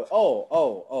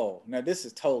who? now this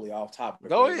is totally off topic.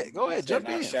 Go ahead, jump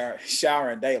in.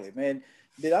 Showering daily, man.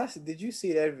 Did you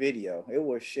see that video? It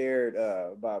was shared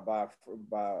by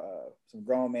some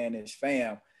grown man and his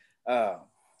fam. Uh,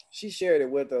 she shared it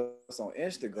with us on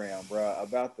Instagram, bro,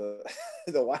 about the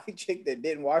the white chick that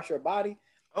didn't wash her body,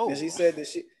 Oh, and she said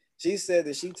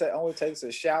that only takes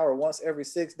a shower once every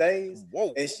 6 days,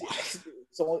 whoa. and she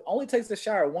so only takes a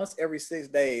shower once every 6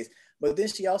 days. But then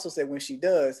she also said when she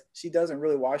does, she doesn't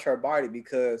really wash her body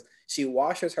because she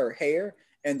washes her hair,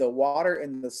 and the water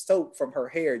and the soap from her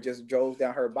hair just goes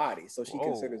down her body. So she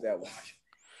considers that wash.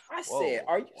 I said,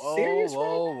 "Are you serious right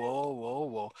now?"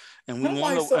 Whoa. I'm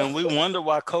like, so, And we wonder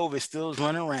why COVID still is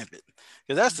running rampant.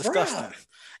 Because that's disgusting. bruh,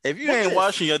 If you that ain't is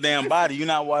washing your damn body, disgusting. you're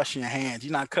not washing your hands,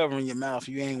 you're not covering your mouth,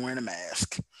 you ain't wearing a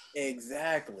mask.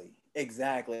 Exactly.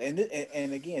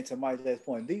 And again, to my last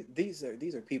point, these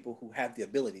are people who have the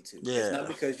ability to. It's not Yeah.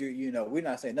 because we're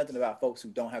not saying nothing about folks who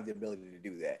don't have the ability to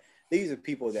do that. These are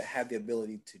people that have the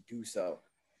ability to do so.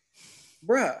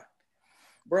 Bruh,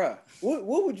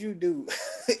 what would you do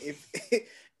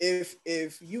if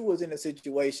if you was in a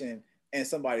situation and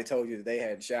somebody told you that they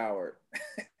had showered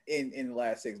in the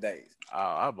last 6 days?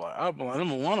 I'm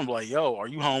number one, I'm like, yo, are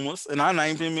you homeless? And I'm not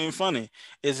even being funny.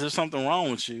 Is there something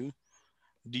wrong with you?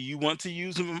 Do you want to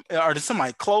use him, or is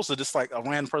somebody close, or just like a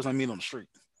random person I meet on the street?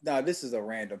 No, this is a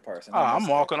random person. Oh, Not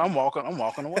necessarily. I'm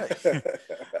walking away.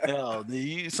 Hell,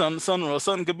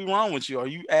 something could be wrong with you. Are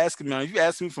you asking me? If you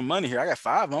asking me for money here, I got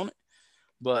five on it.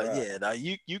 But Bruh. yeah, now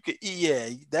you could, yeah.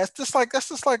 That's just like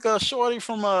a shorty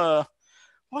from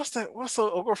what's that? What's a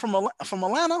girl from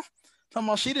Atlanta? Talking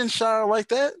about she didn't shower like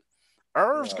that.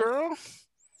 Herbs Bruh. girl.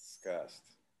 Disgust.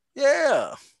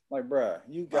 Yeah. Like, bruh,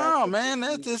 you got Oh to, man, you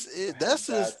that's got just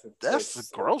to put that's some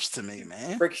gross to me,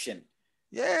 man. friction.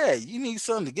 Yeah, you need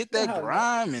something to get You know that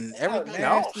grime and how everything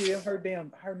nasty off.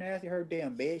 her nasty her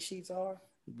damn bed sheets are.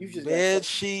 You just got Bed fucking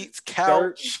sheets, dirt and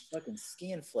couch. fucking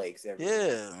skin flakes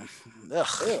everywhere. Yeah. Ugh.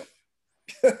 Ugh.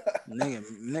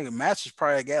 Nigga, mattress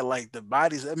probably got like the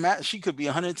bodies. She could be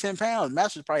 110 pounds.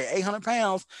 Mattress probably 800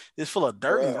 pounds. It's full of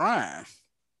dirt and Bruh. grime.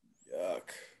 Yuck.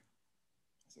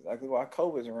 That's exactly why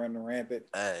COVID's running rampant.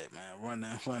 Hey man, And,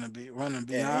 running and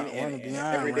beyond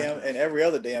every damn rampant. and every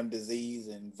other damn disease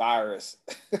and virus.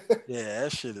 Yeah,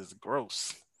 that shit is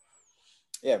gross.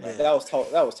 Yeah, man, Yeah, that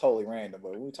was totally random.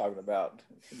 But we were talking about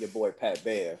your boy Pat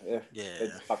Bear. It yeah,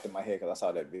 just popped in my head because I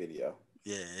saw that video.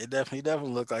 yeah. It definitely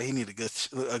looked like he need a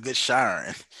good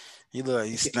showering. He look like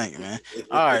he stink, man.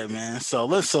 All right, man. So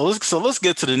let's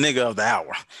get to the nigga of the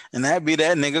hour, and that be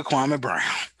that nigga Kwame Brown.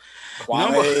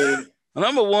 Number Kwame,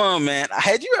 number one, man.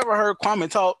 Had you ever heard Kwame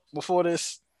talk before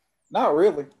this? not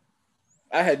really.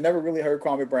 I had never really heard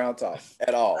Kwame Brown talk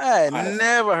at I all. had Honestly,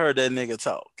 never heard that nigga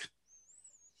talk.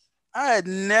 I had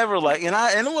never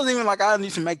and it wasn't even like I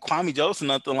need to make Kwame jokes or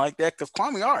nothing like that because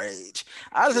Kwame our age.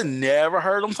 I just had yeah. never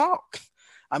heard him talk.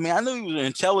 I mean, I knew he was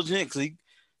intelligent because he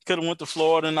could have went to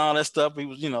Florida and all that stuff. He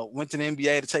was, went to the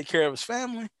NBA to take care of his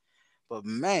family. But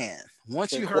man,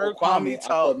 once To you heard quote Kwame, Kwame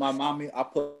talk, I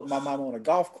put my mom on a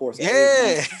golf course at age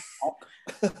yeah.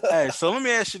 19. Hey, so let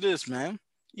me ask you this, man.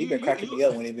 He You been you cracking you me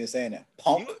up when he been saying that. you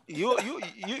Punk.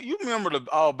 you remember the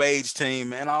All Beige team,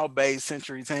 man, All Beige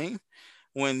Century team?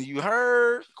 When you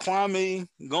heard Kwame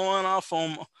going off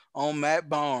on Matt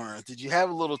Barnes, did you have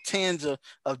a little tinge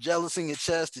of jealousy in your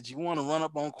chest? Did you want to run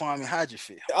up on Kwame? How'd you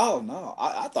feel? Oh no,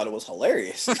 I thought it was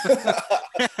hilarious.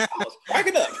 I was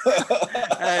cracking up.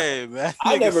 Hey man,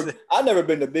 nigga said, I never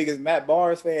been the biggest Matt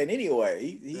Barnes fan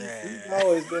anyway. He's yeah,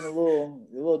 always been a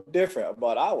little different,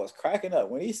 but I was cracking up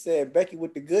when he said Becky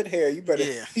with the good hair.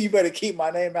 yeah, You better keep my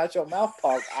name out your mouth,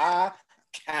 Punk. I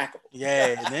cackled.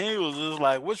 yeah. And then he was just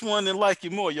like, which one didn't like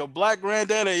you more, your black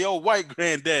granddaddy or your white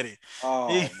granddaddy? He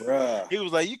Oh, bruh. he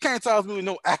was like, you can't talk to me with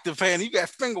no active fan. You got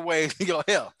finger waves in your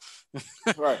hair.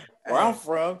 Right. Where I'm Hey,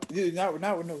 from,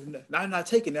 not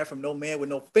taking that from no man with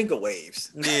no finger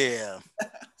waves. yeah, I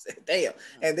said, damn.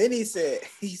 And then he said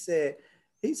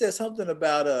something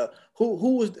about who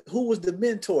was the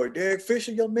mentor? Derek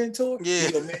Fisher, your mentor? yeah.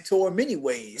 He your mentor in many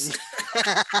ways.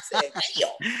 I said, You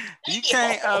damn.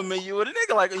 can't. I mean, you with a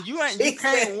nigga like you He said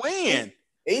can't win.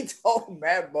 he told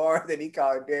Matt Barnes that he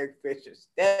called Derek Fisher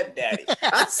stepdaddy.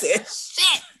 I said,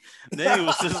 shit. Then he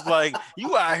was just like,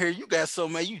 you out here, you got so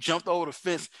mad, you jumped over the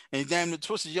fence and damn near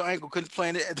twisted your ankle, couldn't play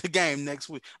at the game next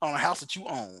week on a house that you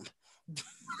owned.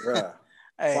 Bruh.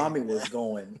 Hey, Kwame was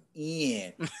going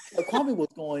in. Kwame was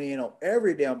going in on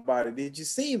every damn body. Did you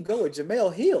see him go with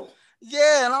Jamel Hill?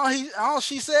 yeah, and all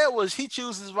she said was he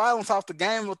chooses violence off the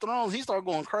Game of Thrones. He started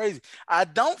going crazy. I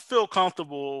don't feel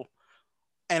comfortable,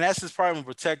 and that's just probably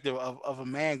protective of a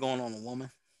man going on a woman.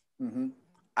 Mm-hmm.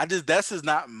 That's just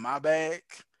not my bag.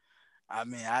 I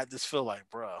mean, I just feel like,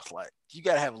 bro, like you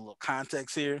gotta have a little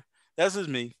context here. That's just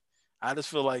me. I just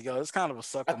feel like, yo, it's kind of a I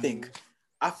sucker move. think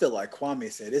I feel like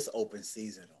Kwame said it's open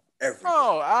season on everybody.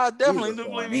 Oh, I He definitely was do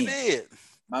believe going he in. did.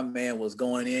 My man was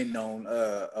going in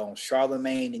on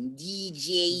Charlemagne and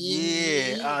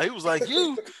Yeah, DJ. he was like,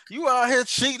 you out here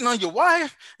cheating on your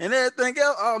wife and everything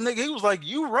else. Oh, nigga, he was like,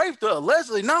 you raped her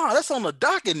allegedly. Nah, that's on the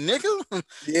docket, nigga.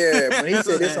 Yeah, when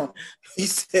he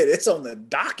said it's on the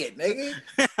docket, nigga.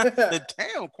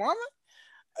 Damn, Kwame.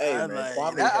 Hey I man, like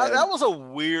Kwame that had was a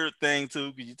weird thing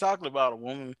too, because you're talking about a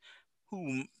woman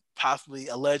who possibly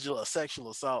alleged a sexual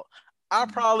assault. I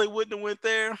probably wouldn't have went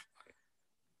there.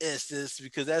 It's just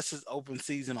because that's his open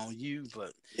season on you,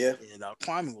 but yeah.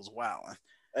 Kwame was wilding.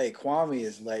 Hey, Kwame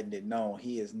is letting it known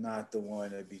he is not the one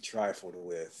to be trifled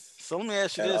with So let me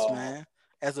ask you at this, all. man.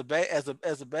 As a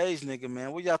beige nigga,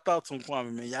 man, what y'all thoughts on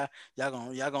Kwame, man?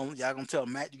 Y'all gonna tell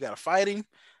Matt you gotta fight him?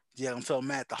 Y'all gonna tell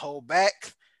Matt to hold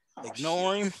back, Oh shit.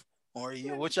 ignore him, or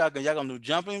what y'all gonna do?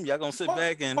 Jump him? Y'all gonna sit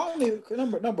back and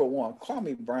Kwame number one,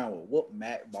 Kwame Brown will whoop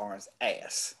Matt Barnes'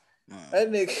 ass. uh, That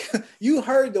nigga, you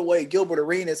heard the way Gilbert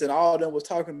Arenas and all of them was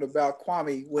talking about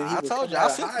Kwame when he I was told coming you I out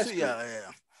of sent high it to school. y'all.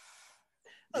 Yeah,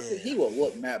 He will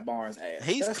whoop Matt Barnes' ass.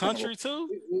 He's That's not country too.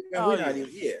 we're not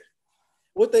even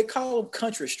what they call him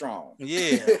country strong.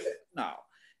 Yeah. No,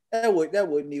 that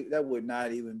would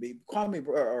not even be Kwame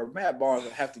or Matt Barnes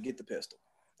would have to get the pistol.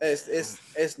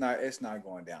 It's not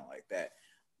going down like that.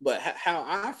 But how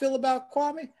I feel about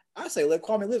Kwame, I say let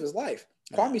Kwame live his life.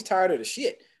 Kwame's tired of the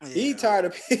shit. Yeah. He's tired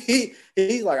of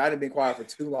he's like, I done been quiet for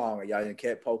too long and y'all done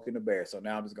kept poking the bear. So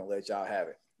now I'm just gonna let y'all have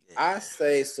it. Yeah. I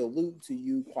say salute to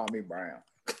you, Kwame Brown.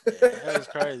 Yeah, that was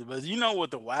crazy. But you know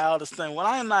what the wildest thing? Well,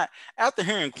 I'm not after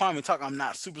hearing Kwame talk, I'm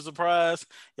not super surprised.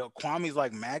 Yo, Kwame's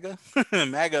like MAGA,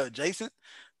 MAGA adjacent.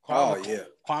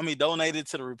 Kwame donated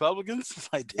to the Republicans. It's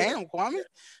like, damn, Kwame.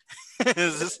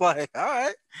 It's just like, all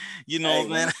right, you know,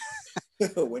 man.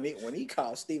 When he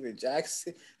called Steven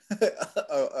Jackson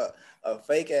a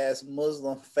fake ass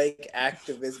Muslim, fake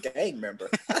activist gang member,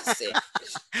 I said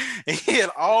he had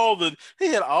all the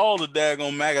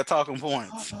daggone MAGA talking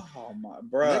points. Oh my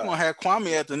bro, they're gonna have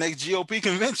Kwame at the next GOP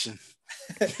convention.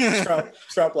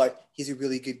 Trump like he's a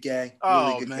really good guy.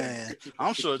 Really good man, guy.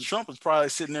 I'm sure Trump is probably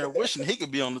sitting there wishing he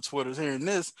could be on the Twitters hearing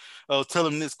this. Oh, tell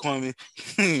him this, Kwame.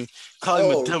 Call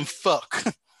him a dumb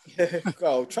fuck.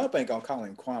 Oh, Trump ain't gonna call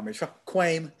him Kwame. Trump,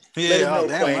 Quame. Yeah,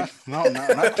 damn. Not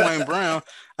Quame Brown.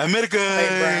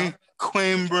 American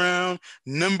Quame Brown,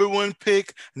 #1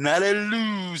 pick, not a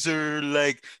loser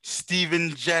like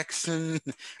Steven Jackson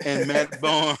and Matt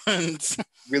Barnes.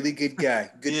 Really good guy.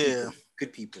 Good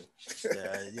people.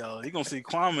 Yeah, yo, you gonna see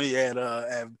Kwame at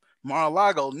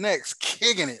Mar-a-Lago next,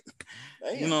 kicking it.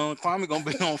 Damn. You know, Kwame gonna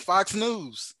be on Fox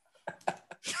News.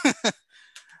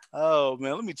 Oh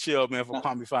man, let me chill, man, for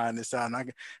Kwame find this out,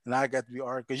 and I got to be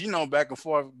arguing because you know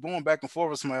going back and forth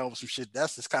with somebody over some shit.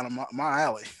 That's just kind of my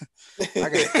alley. I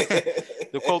got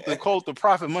the quote the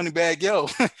prophet Moneybag Yo.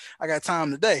 I got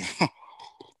time today.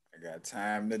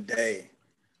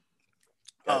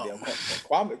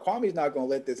 Kwame's not gonna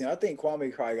let this in. I think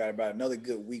Kwame probably got about another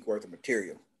good week worth of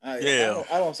material. I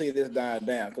don't see this dying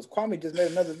down because Kwame just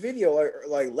made another video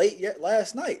like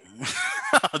last night.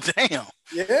 Oh, damn.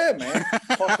 Yeah, man.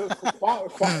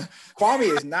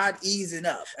 Kwame is not easing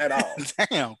up at all.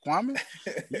 Damn, Kwame.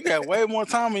 You got way more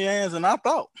time in your hands than I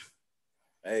thought.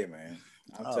 Hey, man.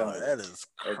 I'm telling you. That is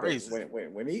crazy.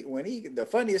 When he the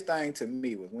funniest thing to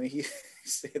me was when he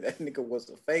said that nigga was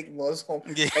a fake Muslim,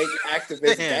 fake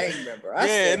activist gang member.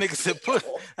 That nigga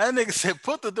said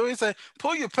put the door. He said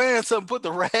pull your pants up and put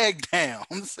the rag down.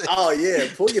 Oh yeah,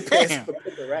 pull your pants up and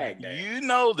put the rag down. You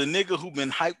know the nigga who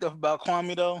been hyped up about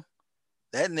Kwame though?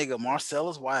 That nigga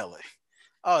Marcellus Wiley.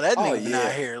 Oh, that nigga been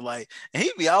out here like, and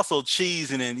he be also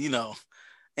cheesing and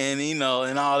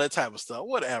all that type of stuff.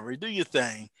 Whatever, do your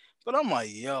thing. But I'm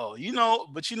like, yo,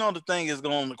 the thing is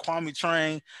going on the Kwame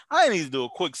train. I need to do a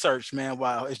quick search, man.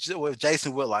 Wow, if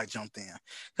Jason Whitlock jumped in,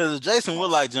 because if Jason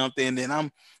Whitlock jumped in, then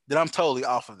I'm totally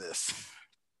off of this.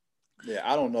 Yeah,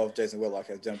 I don't know if Jason Whitlock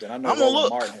has jumped in. I know Roland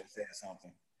Martin has said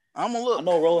something. I'm gonna look. I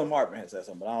know Roland Martin has said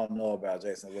something, but I don't know about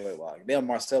Jason Whitlock. Damn,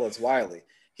 Marcellus Wiley.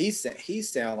 He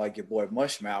sound like your boy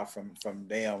Mushmouth from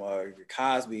damn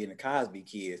Cosby and the Cosby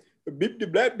Kids. I'm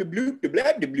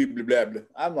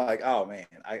like, oh man,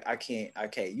 I can't.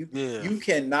 You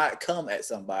cannot come at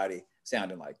somebody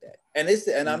sounding like that. And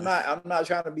I'm not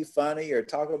trying to be funny or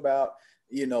talk about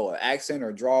an accent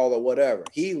or drawl or whatever.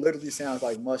 He literally sounds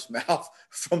like Mushmouth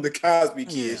from the Cosby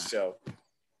Kids show.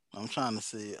 I'm trying to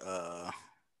see.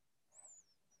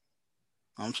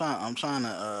 I'm trying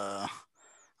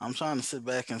to sit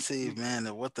back and see, man,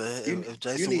 if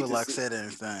Jason Whitlock said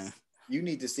anything. You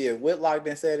need to see if Whitlock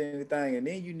didn't said anything, and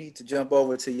then you need to jump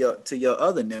over to your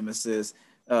other nemesis.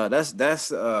 That's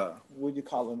what you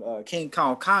call him, King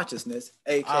Kong Consciousness,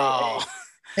 aka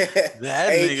that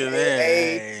nigga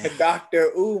there,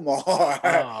 Dr. Umar,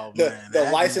 the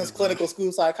licensed clinical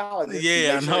school psychologist.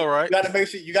 Yeah, I know, right? You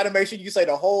got to make sure you say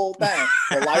the whole thing.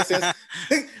 The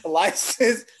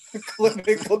licensed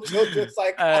clinical children's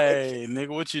psychologist. Hey, nigga,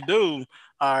 what you do?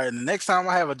 All right, the next time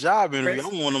I have a job interview, I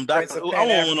want them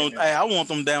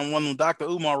down one of them Dr.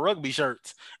 Umar rugby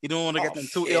shirts. You don't want to get them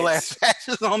two ill ass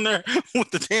patches on there with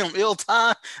the damn ill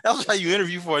tie. That's how you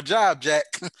interview for a job, Jack.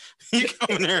 You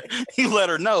come in there, you let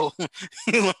her know.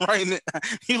 You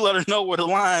let her know where the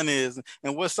line is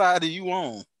and what side are you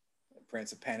on.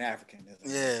 Prince of Pan-Africanism.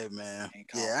 Yeah, man.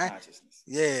 Consciousness.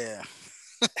 Yeah.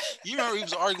 You remember he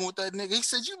was arguing with that nigga. He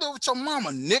said, "You live with your mama,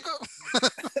 nigga."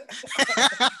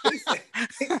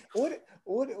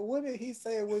 What did he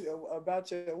say about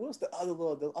your? What's the other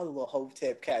little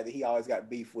Hotep cat that he always got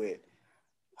beef with?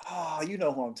 Oh, you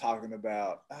know who I'm talking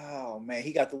about. Oh man,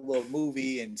 he got the little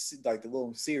movie and like the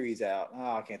little series out.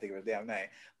 Oh, I can't think of his damn name.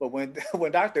 But when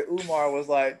Dr. Umar was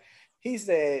like, he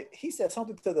said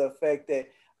something to the effect that,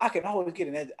 I can always get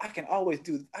an edge. I can always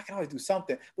do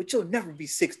something, but you'll never be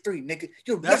 6'3", nigga.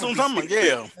 You'll That's never what I'm be talking about. 6'3".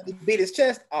 Yeah. And he beat his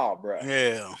chest. Oh, bro.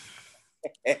 Yeah.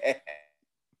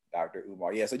 Dr.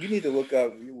 Umar. Yeah, so you need to look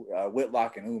up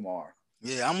Whitlock and Umar.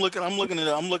 Yeah, I'm looking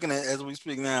at as we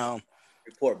speak now.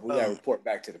 We gotta report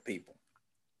back to the people.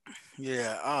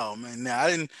 Yeah. Oh man. Now I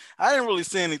didn't really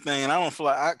see anything, and I don't feel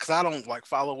like because I don't like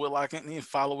follow Whitlock and even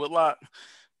follow Whitlock.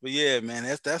 But yeah, man,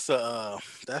 that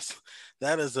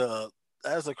is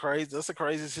a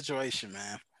crazy situation,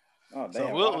 man. Oh So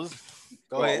damn! we'll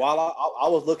go ahead. While I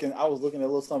was looking at a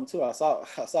little something too. I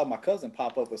saw my cousin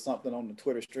pop up with something on the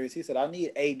Twitter streets. He said, "I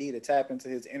need AD to tap into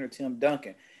his inner Tim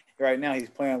Duncan. Right now, he's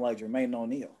playing like Jermaine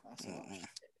O'Neal." I said,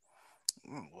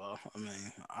 well, I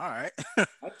mean, all right.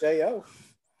 I'll tell you.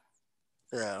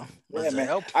 Yeah,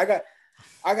 man.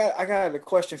 I got a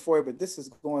question for you, but this is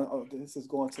going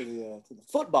to the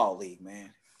football league,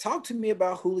 man. Talk to me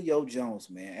about Julio Jones,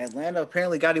 man. Atlanta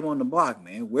apparently got him on the block,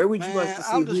 man. Where would you like to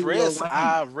see Julio?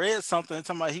 I read something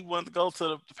talking about he wanted to go to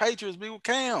the Patriots, be with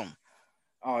Cam.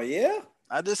 Oh yeah,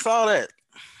 I just saw that.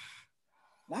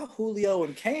 Not Julio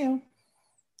and Cam.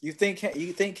 You think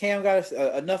Cam got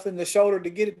enough in the shoulder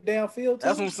to get it downfield?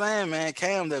 That's what I'm saying, man.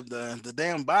 Cam, the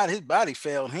damn body, his body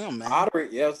failed him, man.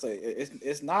 Yeah,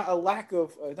 it's not a lack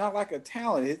of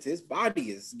talent. His body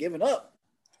is giving up.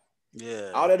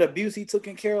 Yeah, all that abuse he took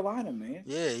in Carolina, man.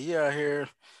 Yeah, he out here.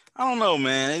 I don't know,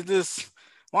 man. It just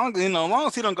long as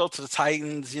he don't go to the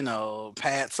Titans,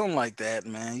 Pat, something like that,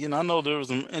 man. I know there was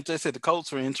they said the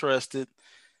Colts were interested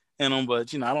in him,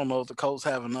 but I don't know if the Colts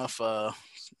have enough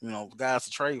guys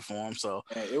to trade for him. So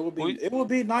yeah, it would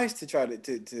be nice to try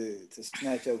to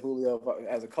snatch up Julio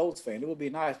as a Colts fan. It would be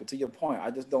nice, but to your point, I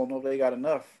just don't know if they got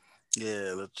enough.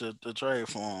 Yeah, to trade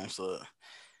for him. So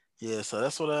yeah, so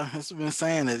that's what I've been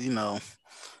saying that he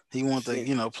wants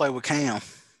to play with Cam.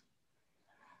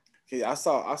 Okay, I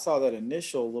saw that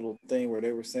initial little thing where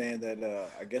they were saying that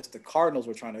I guess the Cardinals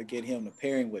were trying to get him to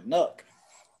pair him with Nuck.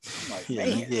 I'm like,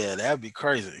 man, that'd be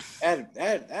crazy.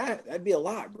 That'd be a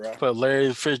lot, bro. Put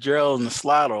Larry Fitzgerald in the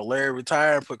slot, or Larry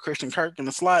retire and put Christian Kirk in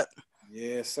the slot.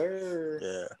 Yes, sir.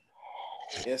 Yeah.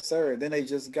 Yes, sir. Then they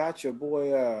just got your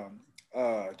boy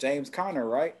James Conner,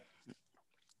 right?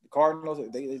 The Cardinals,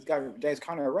 they got James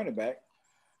Conner at running back.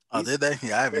 Did they?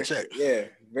 Yeah, I haven't checked. Yeah,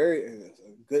 very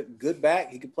good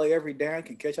back. He can play every down,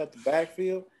 can catch out the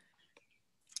backfield.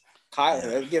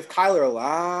 Give Kyler a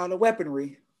lot of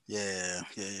weaponry. Yeah.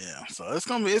 So it's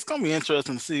gonna be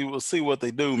interesting to see. We'll see what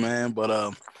they do, man. But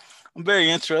I'm very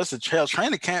interested.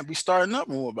 Training camp be starting up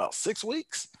in about 6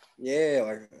 weeks.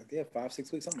 Yeah,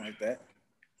 5-6 weeks, something like that.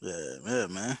 Yeah,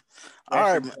 man. All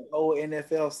right, man. The whole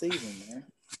NFL season, man.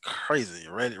 It's crazy.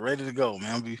 Ready to go,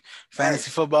 man. Be fantasy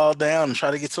football down and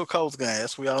try to get to a Colts game.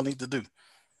 That's what we all need to do.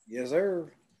 Yes, sir.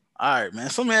 All right, man.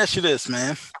 So let me ask you this,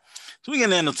 man. So we get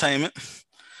into entertainment.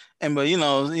 But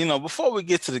before we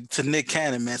get to Nick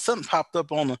Cannon, man, something popped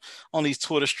up on these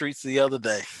Twitter streets the other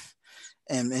day,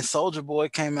 and Soulja Boy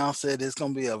came out and said it's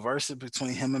gonna be a versus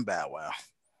between him and Bow Wow,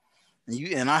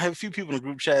 and I have a few people in the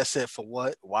group chat said for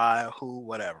what, why, who,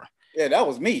 whatever. Yeah, that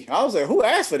was me. I was like, who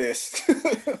asked for this?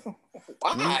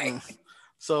 Why?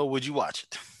 So would you watch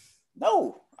it?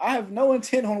 No, I have no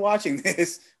intent on watching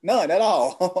this. None at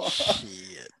all.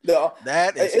 Shit. No,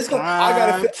 that is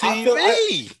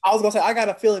TV. I was gonna say I got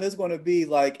a feeling it's gonna be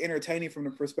like entertaining from the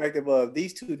perspective of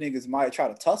these two niggas might try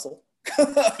to tussle.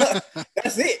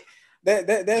 That's it.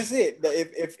 That's it.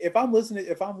 If I'm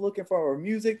looking for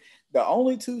music, the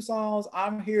only two songs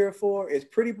I'm here for is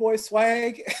Pretty Boy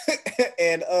Swag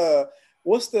and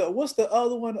what's the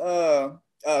other one?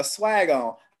 Swag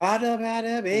On. Turn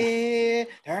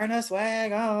the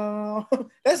swag on.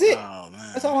 That's it. Oh,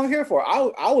 that's all I'm here for.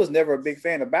 I was never a big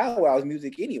fan of Bow Wow's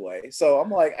music anyway. So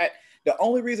I'm like, the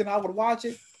only reason I would watch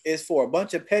it is for a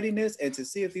bunch of pettiness and to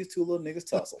see if these two little niggas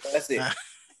tussle. That's it.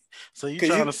 So let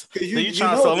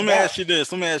me ask you this.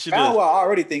 Bow Wow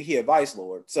already think he a vice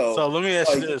lord. So let me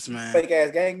ask you this, man. Fake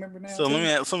ass gang member now. So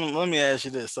let me ask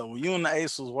you this. So when you and the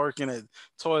Ace was working at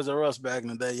Toys R Us back in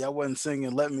the day, y'all wasn't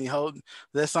singing "Let Me Hold"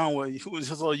 that song.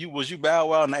 Was you Bow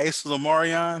Wow and the Ace was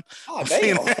Omarion? Oh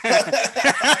damn.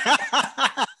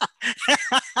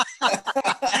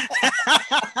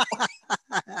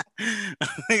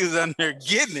 Niggas out there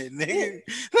getting it, nigga.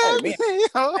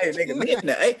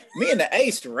 Me and the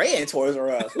Ace ran Toys R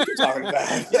Us. What you talking about?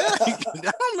 I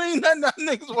don't mean that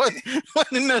niggas wasn't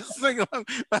in there singing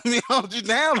 "Let Me Hold You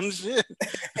Down" and shit.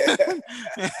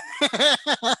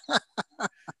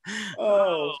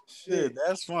 Oh shit,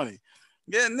 that's funny.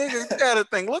 Yeah, niggas, you gotta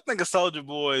think. Let's think of Soulja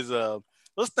Boy's.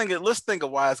 Let's think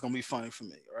of why it's gonna be funny for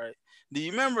me, right? Do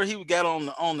you remember he got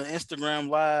on the Instagram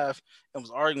live and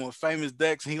was arguing with Famous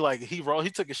Dex, and he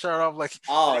took his shirt off like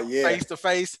Oh yeah. face to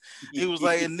face. He was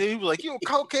like, and then he was like, "You a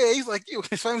cokehead?" He's like, "You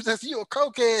Famous Dex, you a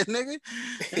cokehead, nigga."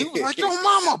 And he was like, "Your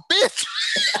mama, bitch."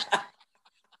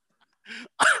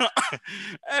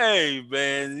 Hey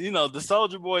man, you know the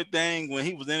Soldier Boy thing when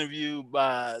he was interviewed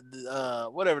by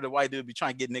whatever the white dude be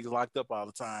trying to get niggas locked up all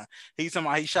the time. He's talking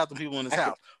about he shot the people in his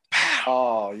house. Pow!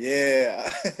 Oh yeah.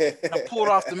 I pulled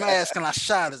off the mask and I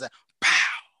shot his ass. Pow!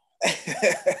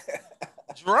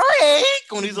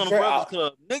 Drake when he's on the Breakfast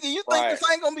Club. Nigga, you think this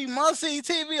ain't gonna be Muncie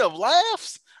TV of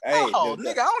laughs? Hey, nigga,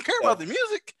 I don't care about the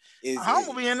music. I'm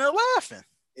gonna be in there laughing.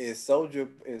 Is Soldier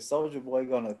Boy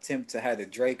gonna attempt to have the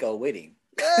Draco with him?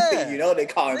 Yeah. You know they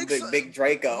call him Big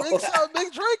Draco.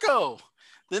 Big Draco.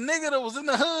 The nigga that was in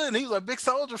the hood, and he was a big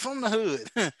soldier from the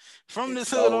hood. From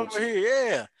this hood over here.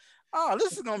 Yeah. Oh,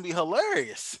 this is gonna be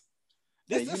hilarious.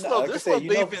 This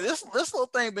little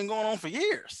thing been going on for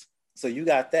years. So you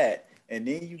got that, and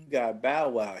then you got Bow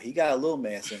Wow. He got a little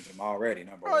man syndrome already.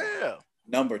 Number one. Yeah.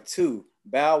 Number two,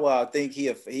 Bow Wow think he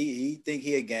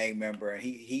a gang member, and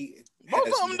he both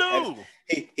of them do.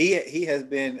 He has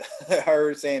been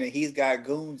heard saying that he's got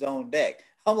goons on deck.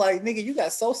 I'm like, nigga, you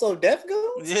got so deaf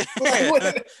goons? Yeah.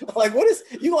 What is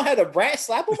you gonna have the Brad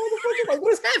slap a motherfucker? Like,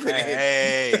 what is happening?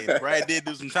 Hey, Brad did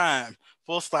do some time.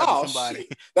 Full slap somebody.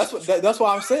 Shit. That's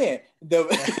what I'm saying.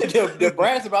 The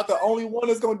Brad's about the only one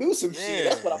that's gonna do some shit.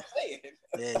 That's what I'm saying.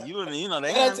 Yeah, you know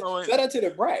they shout out to the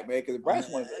Brad, man, because Brad's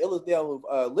one of the illest damn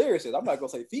lyricists. I'm not gonna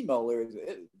say female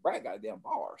lyricist. Brad got damn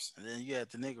bars. And then you got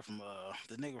the nigga from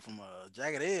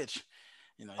Jagged Edge.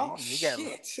 You know, he got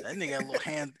that nigga got a little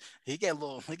hand. He got a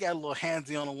little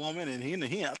handsy on a woman, and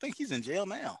he I think he's in jail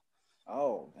now.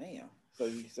 Oh damn. So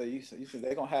you said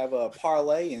they're gonna have a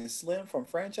Parlay and Slim from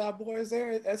Franchise Boys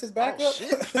there as his backup?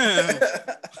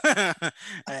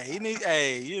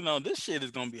 Hey, you know this shit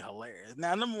is gonna be hilarious.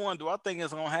 Now, number one, do I think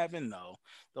it's gonna happen? No.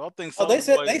 Do I think? They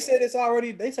said it's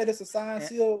already. They said it's a signed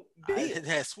seal deal.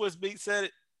 Has Swiss Beat said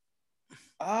it?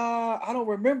 I don't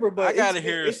remember, but I gotta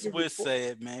hear Swiss say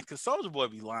it, man, because Soldier Boy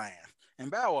be lying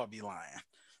and Bow Wow be lying.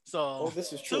 So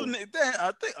this is true.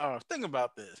 Think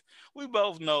about this. We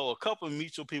both know a couple of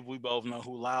mutual people we both know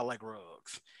who lie like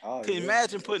rugs. Can you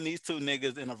imagine putting these two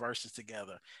niggas in a verses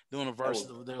together, doing a verses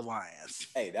of their lions?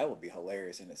 Hey, that would be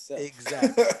hilarious in itself.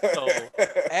 Exactly. So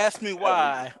ask me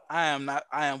why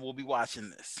will be watching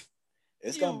this.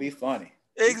 It's gonna be funny.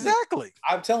 Exactly.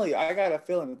 I'm telling you, I got a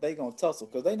feeling that they're gonna tussle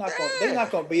because they're not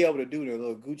gonna be able to do the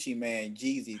little Gucci Mane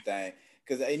Jeezy thing.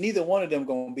 Because neither one of them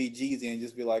gonna be Jeezy and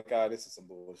just be like, "God, this is some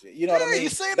bullshit." You know what I mean? You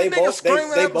see the nigga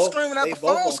screaming at the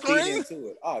phone screen. Into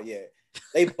it. Oh yeah,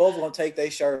 they both gonna take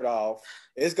their shirt off.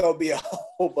 It's gonna be a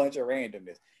whole bunch of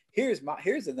randomness. Here's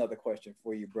another question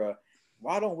for you, bro.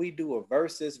 Why don't we do a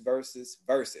versus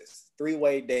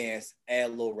 3-way dance?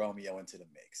 Add Lil Romeo into the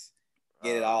mix.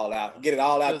 Get it all out. Get it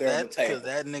all out there on the table.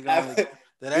 That nigga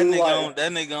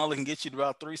only can get you to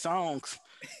about 3 songs.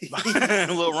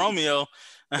 Lil Romeo.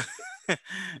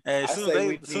 As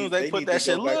soon as they put that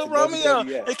shit, Lil Romeo,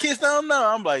 the kids don't know.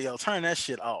 I'm like, yo, turn that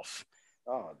shit off.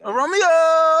 Oh,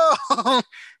 Romeo.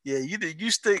 Yeah, you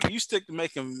stick to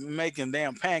making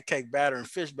damn pancake batter and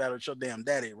fish batter with your damn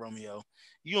daddy, Romeo.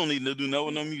 You don't need to do no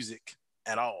music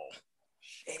at all.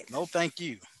 Shit. No, thank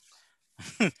you.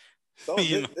 So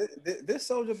this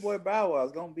Soldier Boy Bow Wow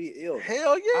is gonna be ill.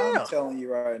 Hell yeah! I'm telling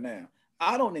you right now.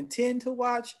 I don't intend to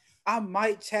watch. I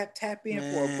might tap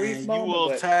in for a brief moment. You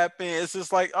will tap in. It's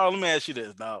just like, let me ask you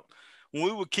this, dog. When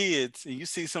we were kids and you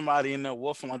see somebody in there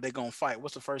wolfing like they're gonna fight,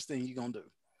 what's the first thing you gonna do?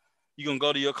 You gonna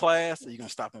go to your class or you gonna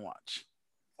stop and watch?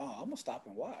 Oh, I'm gonna stop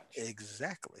and watch.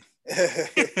 Exactly.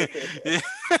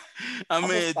 I'm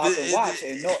gonna stop and watch,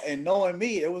 and knowing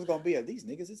me, it was gonna be these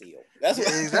niggas is ill. That's what,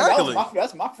 exactly.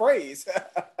 That's my phrase.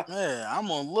 Yeah, I'm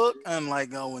gonna look and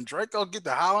like when Draco get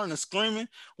the hollering and screaming,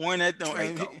 wearing that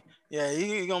thing.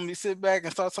 He gonna be sit back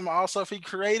and start some all stuff he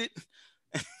created,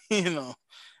 you know,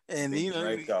 and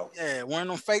wearing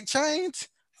them fake chains.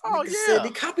 Oh yeah, said,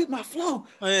 he copied my flow.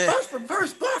 Yeah. Verse for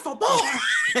verse, bar for bar.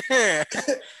 Yeah.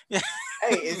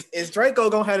 Hey, is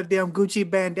Draco gonna have a damn Gucci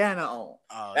bandana on?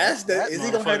 Oh, is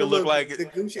he gonna have look like the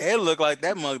Gucci? It looked like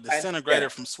that mug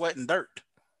disintegrated from sweat and dirt.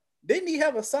 Didn't he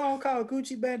have a song called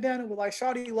Gucci Bandana with like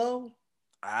Shawty Low?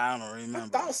 I don't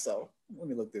remember. I thought so. Let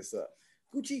me look this up.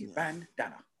 Gucci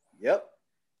Bandana. Yep.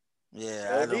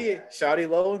 Yeah, I did. Shawty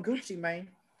Low and Gucci Mane.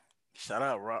 Shout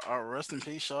out, rest in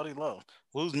peace, Shawty Low,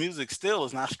 whose music still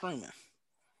is not streaming.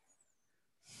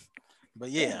 But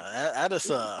yeah, I just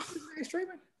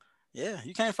streaming. Yeah,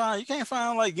 you can't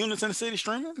find like units in the city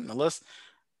streaming unless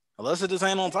it just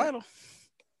ain't on title.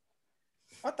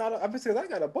 I thought I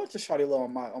got a bunch of Shawty Low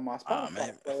on my Oh Spotify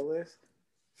man. playlist.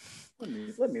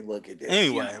 Let me look at this. You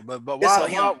Anyway, know, but it's while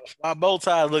on him. bow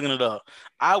ties looking it up,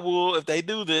 I will if they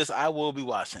do this, I will be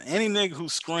watching. Any nigga who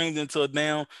screamed into a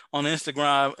damn on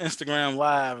Instagram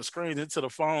live and screamed into the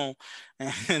phone,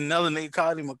 and another nigga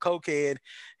called him a cokehead,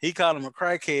 he called him a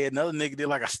crackhead. Another nigga did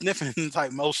like a sniffing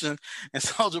type motion, and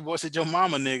Soldier Boy said, "Your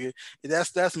mama, nigga."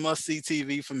 That's must see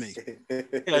TV for me.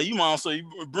 Yeah, you mom. So you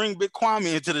bring Big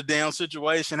Kwame into the damn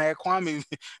situation. Have Kwame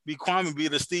be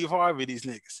the Steve Harvey of these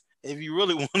niggas. If you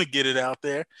really want to get it out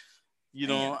there,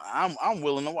 Man, I'm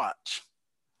willing to watch.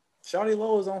 Shawty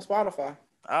Low is on Spotify.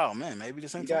 Oh man, maybe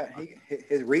this He ain't too got far.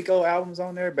 his Rico albums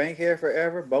on there. Bankhead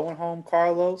Forever, Bowen Home,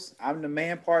 Carlos, I'm the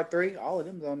Man Part 3. All of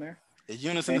them's on there. Is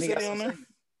Eunice in the And he got city some on there? singles.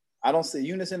 I don't see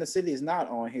Eunice in the City is not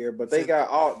on here, but Said,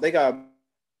 they got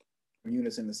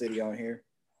Eunice in the City on here.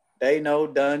 They know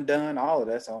Done, all of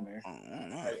that's on there.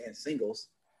 oh, And singles.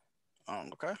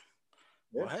 okay.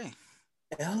 Yeah. Well, hey,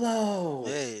 Hello.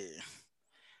 yeah,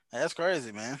 that's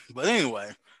crazy, man. But anyway,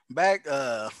 back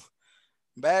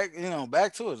back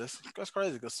back to it. That's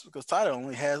crazy because Tyler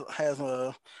only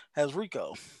has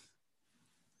Rico.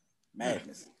 Yeah,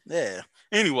 Madness. yeah.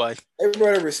 Anyway,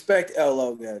 Everybody respect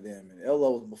LO, goddamn it.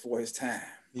 LO was before his time.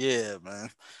 yeah, man.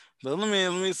 But let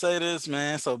me say this,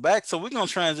 man. So we're gonna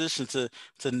transition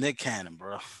to Nick Cannon,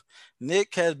 bro.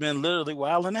 Nick has been literally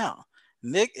wilding out.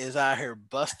 Nick is out here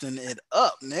busting it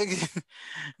up, nigga.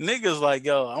 Nigga's like,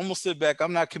 yo, I'm gonna sit back.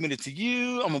 I'm not committed to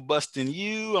you. I'm gonna busting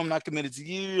you. I'm not committed to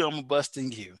you. I'm gonna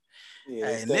busting you. Yeah,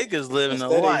 Hey, nigga's living a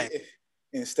instead of life.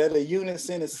 instead of Eunice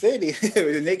in the City,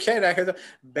 Nick Cannon out here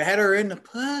batter in the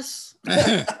puss.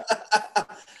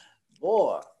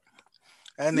 Boy,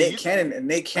 And Nick Cannon let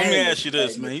me is ask you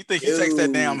this, like, man. You think he takes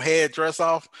that damn dude. head dress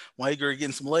off while he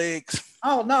getting some legs?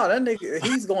 Oh no, that nigga,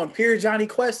 he's going pure Johnny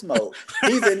Quest mode.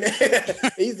 He's in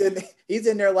there, he's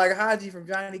in there like Haji from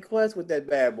Johnny Quest with that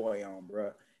bad boy on,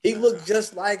 bro. He looked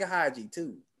just like Haji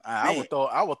too. Man. I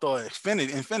would throw an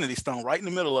infinity stone right in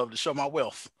the middle of it to show my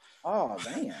wealth. Oh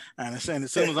damn. And it's saying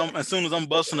as soon as I'm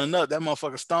busting a nut, that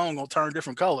motherfucker stone gonna turn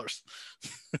different colors.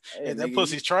 Hey, If that nigga,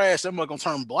 pussy's trash, that mother gonna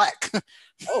turn black.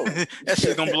 oh. That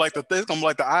shit's gonna be like it's gonna be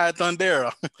like the Eye of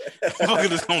Thundera. Motherfucker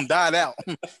just gonna die out.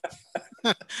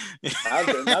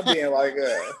 Not being like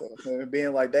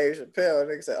Dave Chappelle.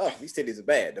 Nigga said, "Oh, these titties are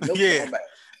bad. The milk's Yeah. going back."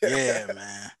 Yeah,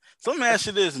 man. So let me ask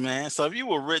you this, man. So if you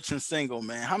were rich and single,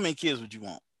 man, how many kids would you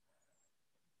want?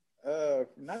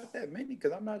 Not that many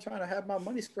because I'm not trying to have my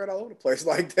money spread all over the place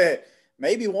like that.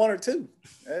 Maybe one or two.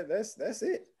 That's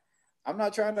it. I'm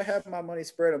not trying to have my money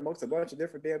spread amongst a bunch of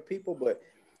different damn people, but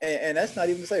and that's not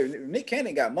even to say Nick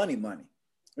Cannon got money.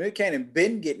 Nick Cannon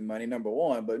been getting money, number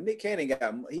one, but Nick Cannon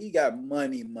got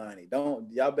money.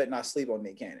 Don't y'all better not sleep on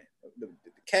Nick Cannon. The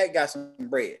cat got some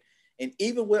bread, and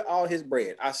even with all his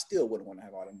bread, I still wouldn't want to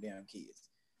have all them damn kids.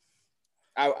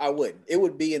 I wouldn't. It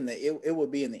would be in the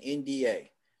NDA.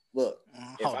 Look,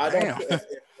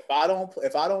 if I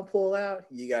don't pull out,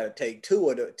 you got to take two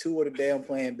of the damn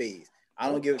plan Bs. I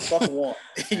don't give a fuck one.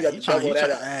 You got to double that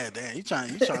up. Damn, you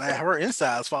trying to have her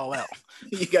insides fall out.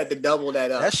 You got to double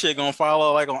that up. That shit gonna fall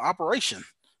out like on Operation.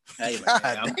 Hey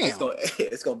man,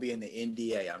 it's gonna be in the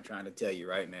NDA. I'm trying to tell you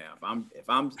right now. If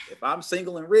I'm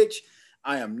single and rich,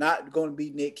 I am not going to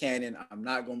be Nick Cannon. I'm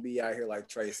not going to be out here like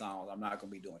Trey Songz. I'm not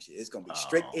going to be doing shit. It's going to be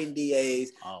strict NDAs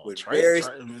with Trey's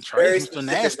Mr.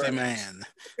 Nasty man.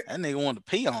 That nigga wanted to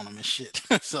pee on him and shit.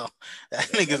 So that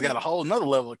nigga's got a whole nother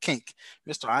level of kink.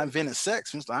 Mr. I invented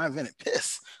sex. Mr. I invented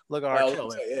piss. Look at R.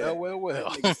 Kelly. Yeah. Well.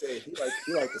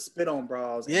 He like to spit on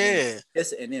bras. And then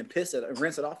piss it and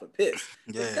rinse it off with piss.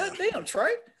 Yeah. Goddamn,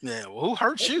 Trey. Yeah. Well, who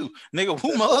hurt you, nigga?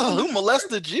 Who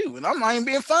molested you? And I'm not even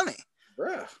being funny,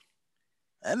 bruh.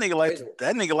 That nigga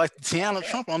like Tiana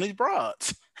Trump on these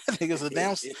broads. That nigga's a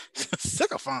damn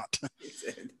sycophant.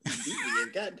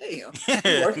 Goddamn.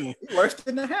 Yeah. He worse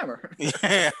than the Hammer.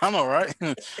 Yeah, I know, right?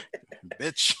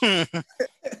 Bitch.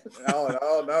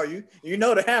 No. You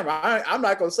know the Hammer. I'm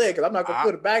not gonna say it because I'm not gonna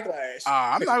put a backlash.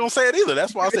 I'm not gonna say it either.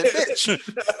 That's why I said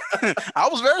bitch. I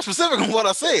was very specific on what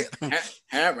I said.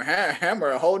 Hammer,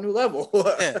 a whole new level.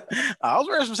 Yeah. I was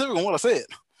very specific on what I said.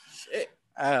 Shit.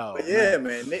 Oh, but yeah,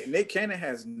 man. Nick Cannon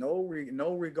has no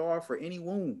regard for any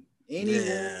wound, wound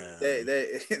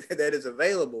that is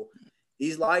available.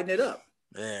 He's lighting it up,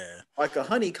 like a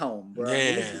honeycomb, bro.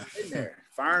 Yeah, in there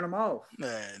firing them off.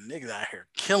 Yeah, niggas out here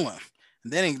killing.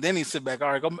 And then he sit back.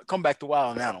 All right, come back to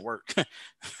Wild now to work.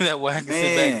 That way I can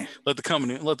sit back. Let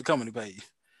the company pay you.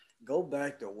 Go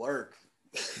back to work.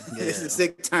 This is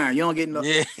sick time. You don't get no.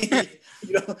 Yeah.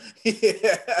 You know,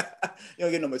 yeah. You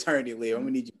don't get no maternity leave. I'm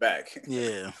gonna need you back.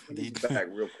 Yeah. I need you back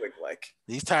real quick, like.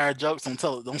 These tired jokes don't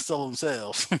sell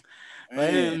themselves. Man.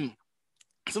 Man,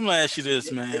 let me ask you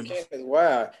this, man. Nick Cannon is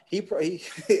wild. He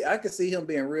I could see him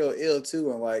being real ill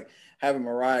too, and like having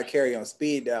Mariah Carey on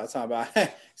speed dial, talking about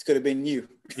this could have been you.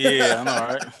 Yeah, I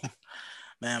know, right?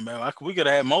 Man, we could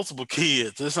have had multiple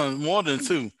kids. There's more than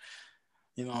two.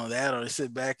 You know that, or they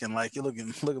sit back and like you look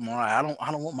at Mariah.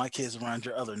 I don't want my kids around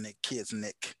your other kids,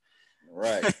 Nick.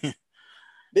 Right.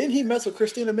 Didn't he mess with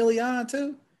Christina Milian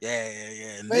too?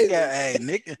 Yeah. Nick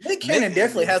Cannon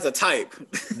definitely has a type.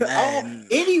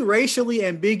 Any racially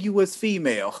ambiguous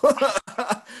female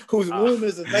whose womb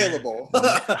is available,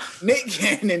 Nick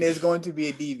Cannon is going to be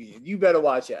a deviant. You better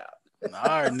watch out.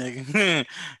 All right, nigga.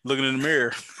 Looking in the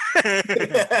mirror.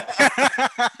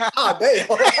 Ah, damn.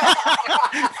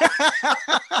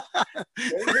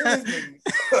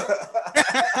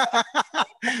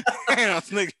 Damn,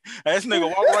 this nigga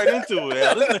walk right into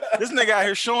it. This nigga out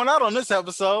here showing out on this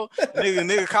episode.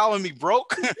 Nigga calling me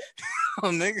broke.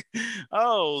 Nigga.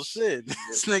 Oh shit.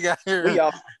 This nigga out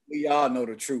here. We all know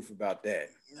the truth about that.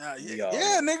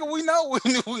 Yeah, nigga, we know.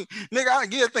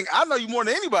 Nigga, I know you more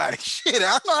than anybody. Shit,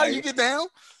 I know how you get down.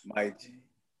 Mike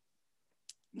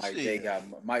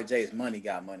J's money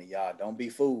got money, y'all. Don't be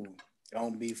fooled.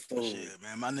 Don't be fooled. Shit,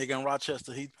 man. My nigga in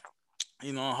Rochester, he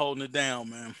holding it down,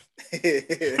 man.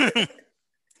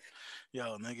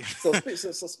 Yo, nigga.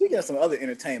 So speaking of some other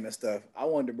entertainment stuff, I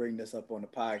wanted to bring this up on the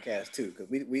podcast too, because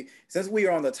we since we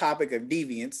are on the topic of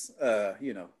deviance,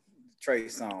 Trey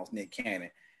Songz, Nick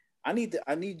Cannon. I need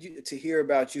you to hear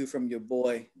about you from your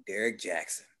boy Derek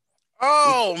Jackson.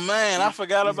 Oh man, I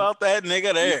forgot about that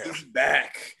nigga there. He's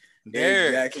back.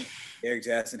 Derek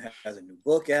Jackson has a new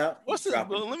book out. What's this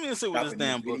book? Let me see what this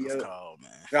damn book is called,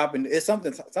 man. It's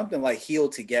something like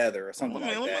Healed Together or something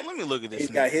like that. Let me look at this.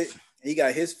 He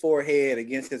got his forehead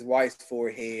against his wife's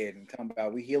forehead and talking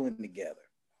about we healing together.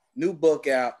 New book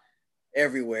out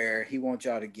everywhere. He wants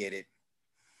y'all to get it.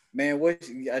 Man,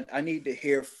 I need to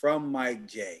hear from Mike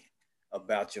J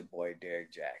about your boy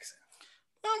Derek Jackson.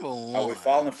 Number one. Are we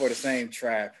falling for the same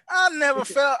trap? I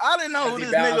didn't know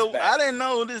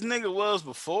who this nigga was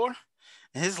before.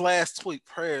 And his last tweet,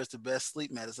 prayer is the best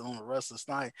sleep medicine on the restless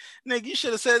night. Nigga, you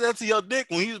should have said that to your dick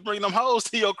when he was bringing them hoes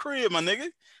to your crib, my nigga.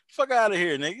 Fuck out of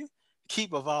here, nigga.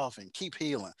 Keep evolving, keep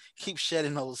healing, keep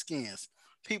shedding those skins.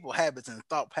 People, habits, and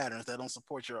thought patterns that don't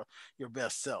support your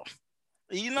best self.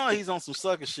 You know he's on some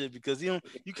sucker shit because you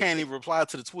can't even reply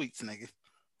to the tweets, nigga.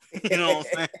 You know what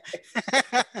I'm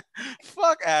saying?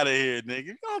 Fuck out of here, nigga.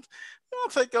 You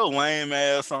don't take your lame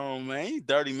ass on, man. You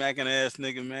dirty macking ass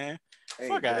nigga, man. Hey,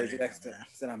 fuck out of here, man.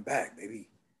 Said I'm back, baby.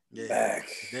 Yeah, back.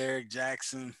 Derek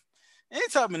Jackson. Any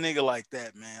type of nigga like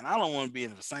that, man. I don't want to be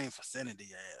in the same vicinity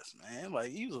as, man.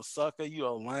 Like, you a sucker, you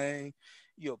a lame,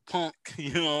 you a punk,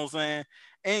 you know what I'm saying?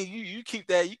 And you keep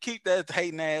that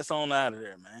hating ass on out of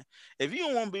there, man. If you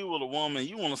don't want to be with a woman,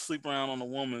 you want to sleep around on a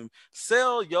woman,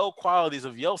 sell your qualities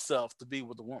of yourself to be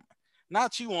with a woman.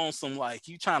 Not you on some like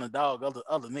you trying to dog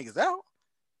other niggas out.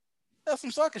 That's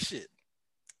some sucker shit.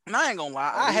 And I ain't gonna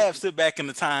lie, I have sit back in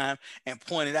the time and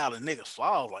pointed out a nigga's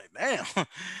flaws. Like, damn,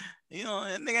 you know,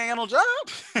 that nigga ain't got no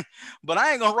job. But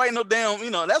I ain't gonna write no damn,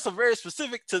 that's a very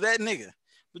specific to that nigga.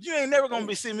 But you ain't never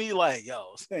gonna see me like,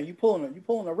 yo. Man, you pulling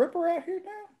a ripper out here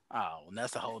now? Oh, and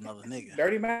that's a whole nother nigga.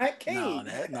 Dirty Mac King.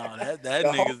 That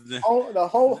nigga's the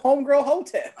whole homegirl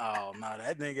hotel. Oh no,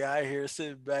 that nigga out here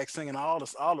sitting back singing all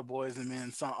the boys and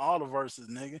men song all the verses,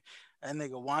 nigga. That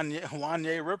nigga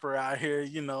Wanye Ripper out here,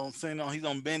 saying he's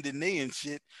on bended knee and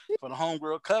shit for the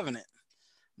homegirl covenant.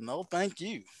 No, thank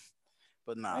you.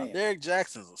 But nah, man. Derek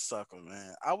Jackson's a sucker,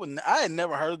 man. I had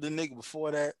never heard of the nigga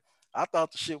before that. I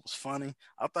thought the shit was funny.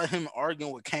 I thought him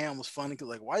arguing with Cam was funny because,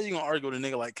 like, why are you gonna argue with a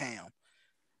nigga like Cam?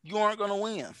 You aren't gonna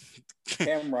win.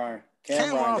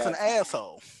 Cameron's an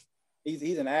asshole.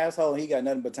 He's an asshole. And he got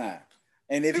nothing but time.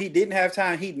 And if he didn't have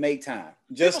time, he'd make time.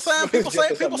 People say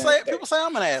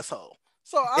I'm an asshole,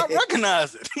 so I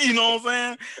recognize it. You know what I'm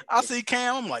saying? I see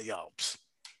Cam, I'm like, yo,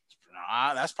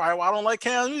 that's probably why I don't like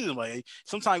Cam's music. Like,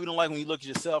 sometimes you don't like when you look at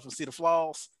yourself and see the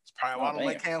flaws. It's probably why I don't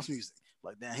like Cam's music.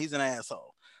 Like, damn, he's an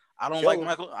asshole. I don't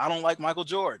like Michael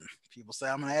Jordan. People say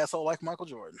I'm an asshole like Michael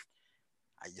Jordan.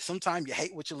 Sometimes you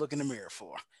hate what you look in the mirror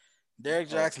for. Derek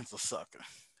Jackson's a sucker.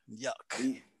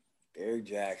 Yuck. Derek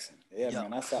Jackson. Yeah, Yuck.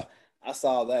 Man. I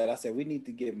saw that. I said we need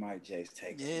to get Mike J's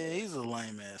take. Yeah, he's a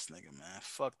lame ass nigga, man.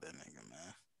 Fuck that nigga,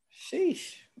 man.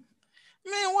 Sheesh.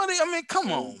 Man,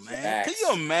 come on, man. Can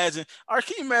you imagine? Or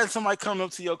can you imagine somebody coming up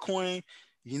to your queen?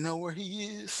 You know where he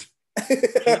is? He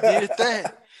did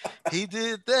that. He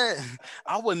did that.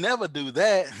 I would never do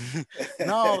that.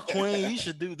 No, Queen, you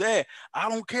should do that. I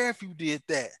don't care if you did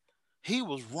that. He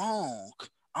was wrong.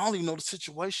 I don't even know the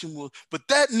situation was, but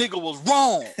that nigga was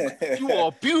wrong. You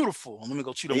are beautiful. Let me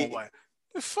go cheat on my he, wife.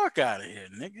 Get the fuck out of here,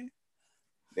 nigga.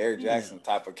 Derrick Yeah. Jackson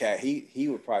type of cat. He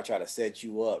would probably try to set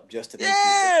you up just to make you look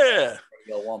bad Yeah. for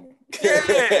your woman.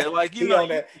 Yeah. Like, he on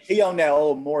that. He on that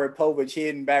old Maury Povich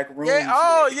hidden back yeah. room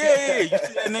Oh, shit. yeah. You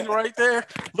see that nigga right there?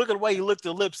 Look at the way he licked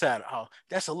the lips at her. Oh,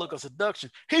 that's a look of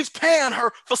seduction. He's paying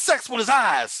her for sex with his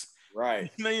eyes. Right.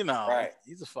 You know, Right.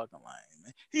 he's a fucking lion,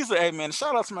 man. He's a, hey, man,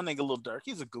 shout out to my nigga Lil Durk.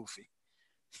 He's a goofy.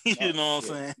 You know what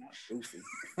I'm saying? Goofy.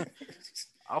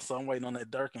 Also, I'm waiting on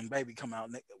that Durk and Baby come out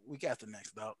week after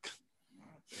next, dog.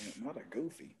 Not a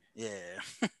goofy. Yeah.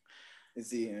 And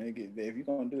see, if you're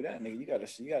gonna do that, nigga, you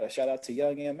gotta shout out to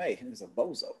Young M.A. He's a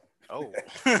bozo. Oh.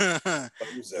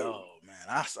 Bozo. Oh man,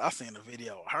 I seen the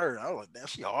video of her. I was like, damn,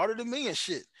 she harder than me and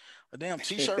shit. A damn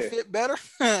t-shirt fit better.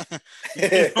 You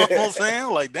know what I'm saying?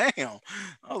 Like, damn.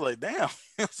 I was like, damn.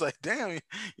 It's like, damn,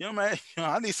 man,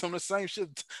 I need some of the same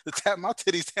shit to tap my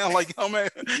titties down. Like, man,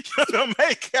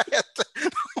 make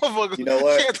motherfucker. You know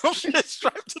what? Can't them shit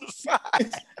strapped to the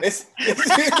side. This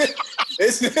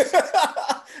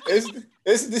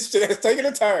shit is taking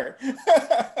a turn.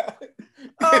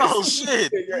 Oh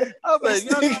shit! I was like,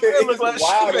 it look like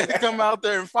she ready to come out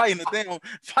there and fighting the damn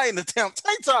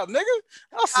tank top, nigga.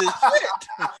 I said,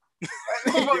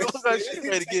 shit. Look like she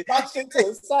ready to get my shit to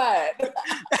the side.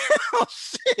 Oh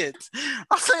shit!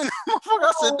 I seen that motherfucker.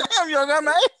 I said, damn, young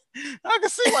man. I can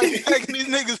see why you taking these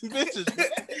niggas and bitches. Man.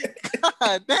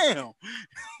 God damn.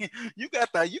 You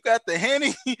got the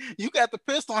Henny, you got the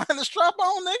pistol and the strap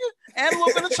on, nigga, and a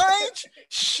little bit of change.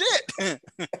 Shit.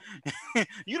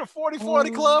 You the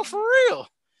 40-40 club for real.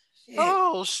 Shit.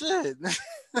 Oh shit.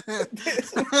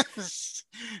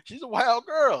 She's a wild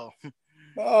girl.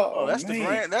 Oh, that's man. The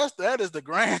grand. That is the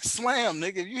grand slam,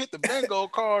 nigga. If you hit the bingo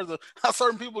cards of how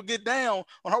certain people get down.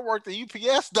 When I worked at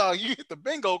UPS, dog, you hit the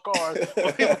bingo cards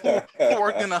for people who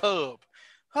work in the hub.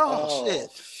 Oh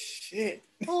shit.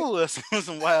 Oh, that's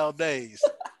some wild days.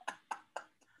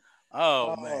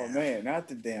 Oh man, not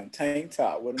the damn tank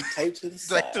top with them taped to the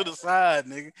side. Taped to the side,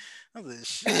 nigga. I said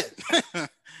shit. Man.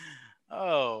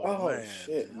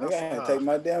 Shit. Nigga, I had to take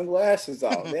my damn glasses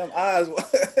off. Damn eyes.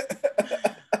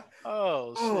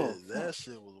 Oh shit, that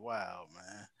shit was wild,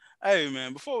 man. Hey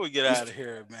man, before we get out of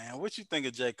here, man, what you think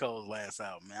of J. Cole's last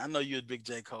album, man? I know you're a big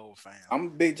J. Cole fan. I'm a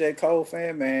big J. Cole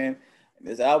fan, man.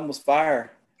 This album was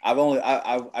fire. I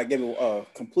gave it a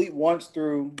complete once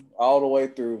through, all the way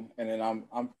through, and then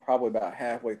I'm probably about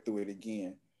halfway through it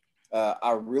again.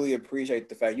 I really appreciate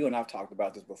the fact, you and I've talked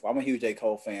about this before. I'm a huge J.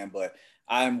 Cole fan, but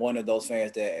I'm one of those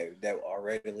fans that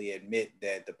readily admit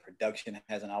that the production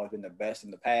hasn't always been the best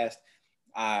in the past.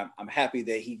 I'm happy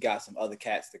that he got some other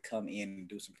cats to come in and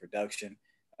do some production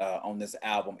on this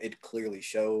album. It clearly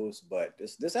shows, but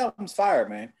this album's fire,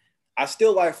 man. I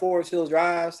still like Forest Hills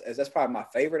Drive, as that's probably my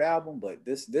favorite album, but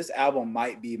this album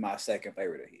might be my second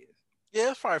favorite of his.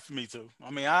 Yeah, it's probably for me too. I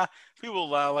mean, people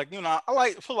like, you know,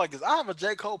 feel like I have a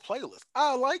J. Cole playlist.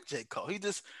 I like J. Cole. I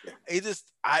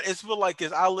feel like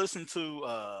I listened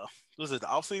to was it the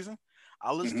off season?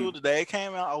 I listened to it the day it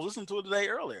came out. I listened to it the day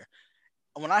earlier.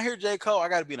 When I hear J. Cole, I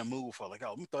got to be in a mood for like, oh,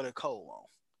 let me throw that Cole on.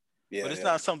 Yeah, but it's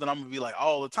not something I'm gonna be like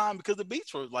all the time because the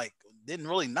beats were like didn't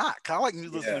really knock. I like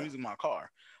listening to music in my car.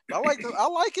 But I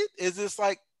like it. It's just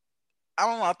like I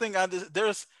don't know. I think I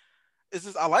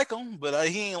like him, but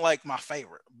he ain't like my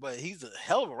favorite. But he's a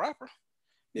hell of a rapper.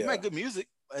 He make good music.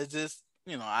 It's just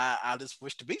I just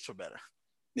wish the beats were better.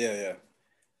 Yeah.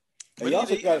 But you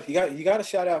also got to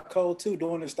shout out Cole too,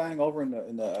 doing his thing over in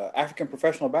the African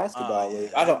Professional Basketball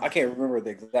League. I can't remember the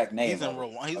exact name. He's in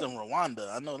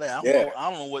Rwanda. I know that. I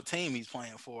don't know what team he's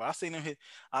playing for. I seen him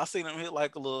hit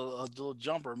like a little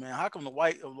jumper, man. How come the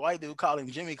white dude called him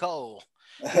Jimmy Cole?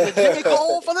 Jimmy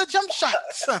Cole for the jump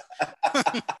shots.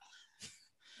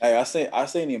 Hey, I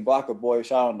seen him block a boy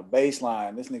shot on the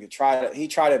baseline. This nigga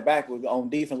tried it back on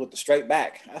defense with the straight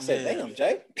back. I said, damn,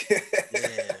 Jay.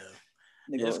 Yeah.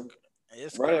 Nigga,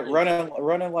 it's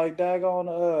running like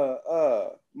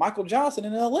daggone Michael Johnson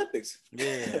in the Olympics.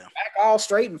 Yeah. Back all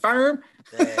straight and firm.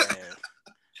 Yeah.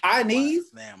 High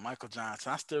knees. Damn, Michael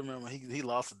Johnson. I still remember he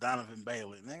lost to Donovan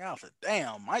Bailey. Nigga, I was like,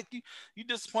 damn, Mike, you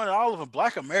disappointed all of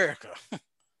Black America.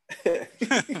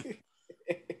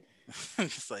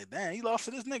 It's like, damn, he lost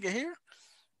to this nigga here.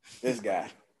 This guy.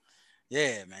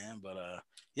 Yeah, man. But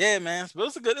yeah, man. But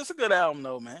it's a good album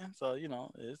though, man. So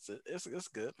it's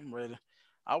good. I'm ready.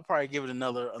 I'll probably give it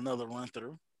another run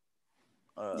through.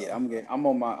 I'm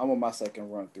on my second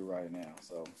run through right now.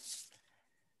 So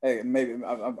Hey, maybe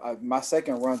my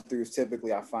second run throughs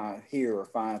typically I find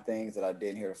things that I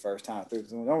didn't hear the first time through.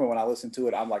 So normally when I listen to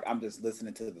it, I'm just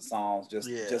listening to the songs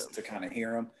Yeah, just to kind of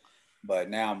hear them. But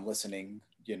now I'm listening,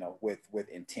 with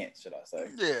intent, should I say?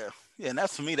 yeah, yeah. And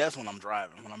that's for me. That's when I'm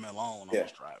driving. When I'm alone, I'm Yeah.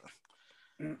 just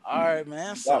driving. All right,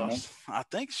 man. Yeah, So man. I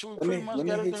think we Let pretty me much let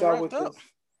me got hit everything y'all wrapped with up. this.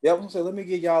 Yeah, I was gonna say, let me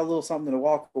give y'all a little something to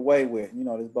walk away with.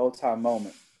 This bow tie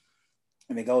moment,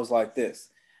 and it goes like this: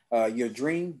 Your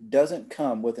dream doesn't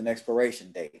come with an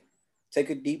expiration date. Take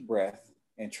a deep breath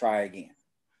and try again.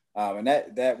 And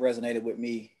that resonated with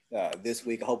me this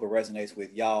week. I hope it resonates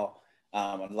with y'all.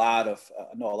 I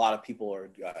know a lot of people are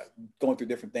going through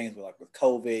different things with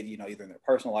COVID, either in their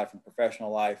personal life and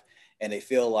professional life, and they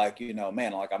feel like,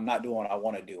 man, like I'm not doing what I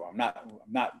want to do. I'm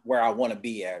not where I want to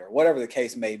be at, or whatever the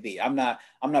case may be. I'm not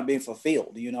being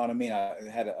fulfilled. You know what I mean? I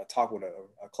had a talk with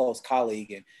a close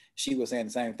colleague, and she was saying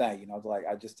the same thing. Like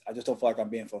I just don't feel like I'm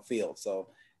being fulfilled. So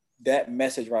that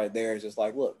message right there is just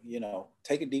like, look,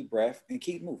 take a deep breath and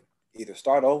keep moving. Either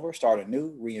start over, start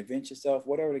anew, reinvent yourself,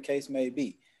 whatever the case may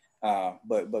be.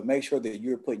 But make sure that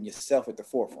you're putting yourself at the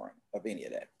forefront of any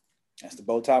of that. That's the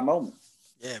bow tie moment.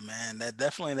 Yeah, man. That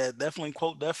definitely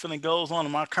quote definitely goes on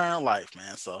in my current life,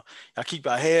 man. So y'all keep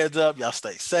your heads up. Y'all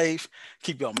stay safe.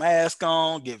 Keep your mask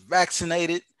on. Get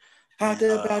vaccinated. Hop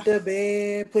And up out the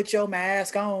bed, put your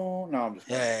mask on. No, I'm just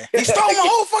playing. yeah, he stole my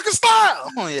whole fucking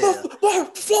style. Oh yeah,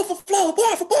 Flow for flow,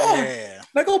 bar for bar. yeah.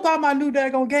 Now go buy my new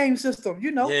daggone game system,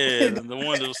 Yeah, the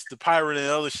one that was the pirate and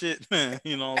other shit.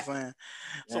 You know what I'm saying?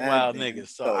 It's a God wild damn, nigga.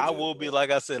 So told I you it will be, was.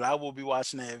 like I said, I will be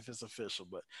watching that if it's official.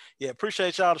 But yeah,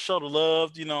 appreciate y'all to show the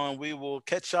love, and we will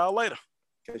catch y'all later.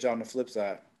 Catch y'all on the flip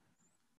side.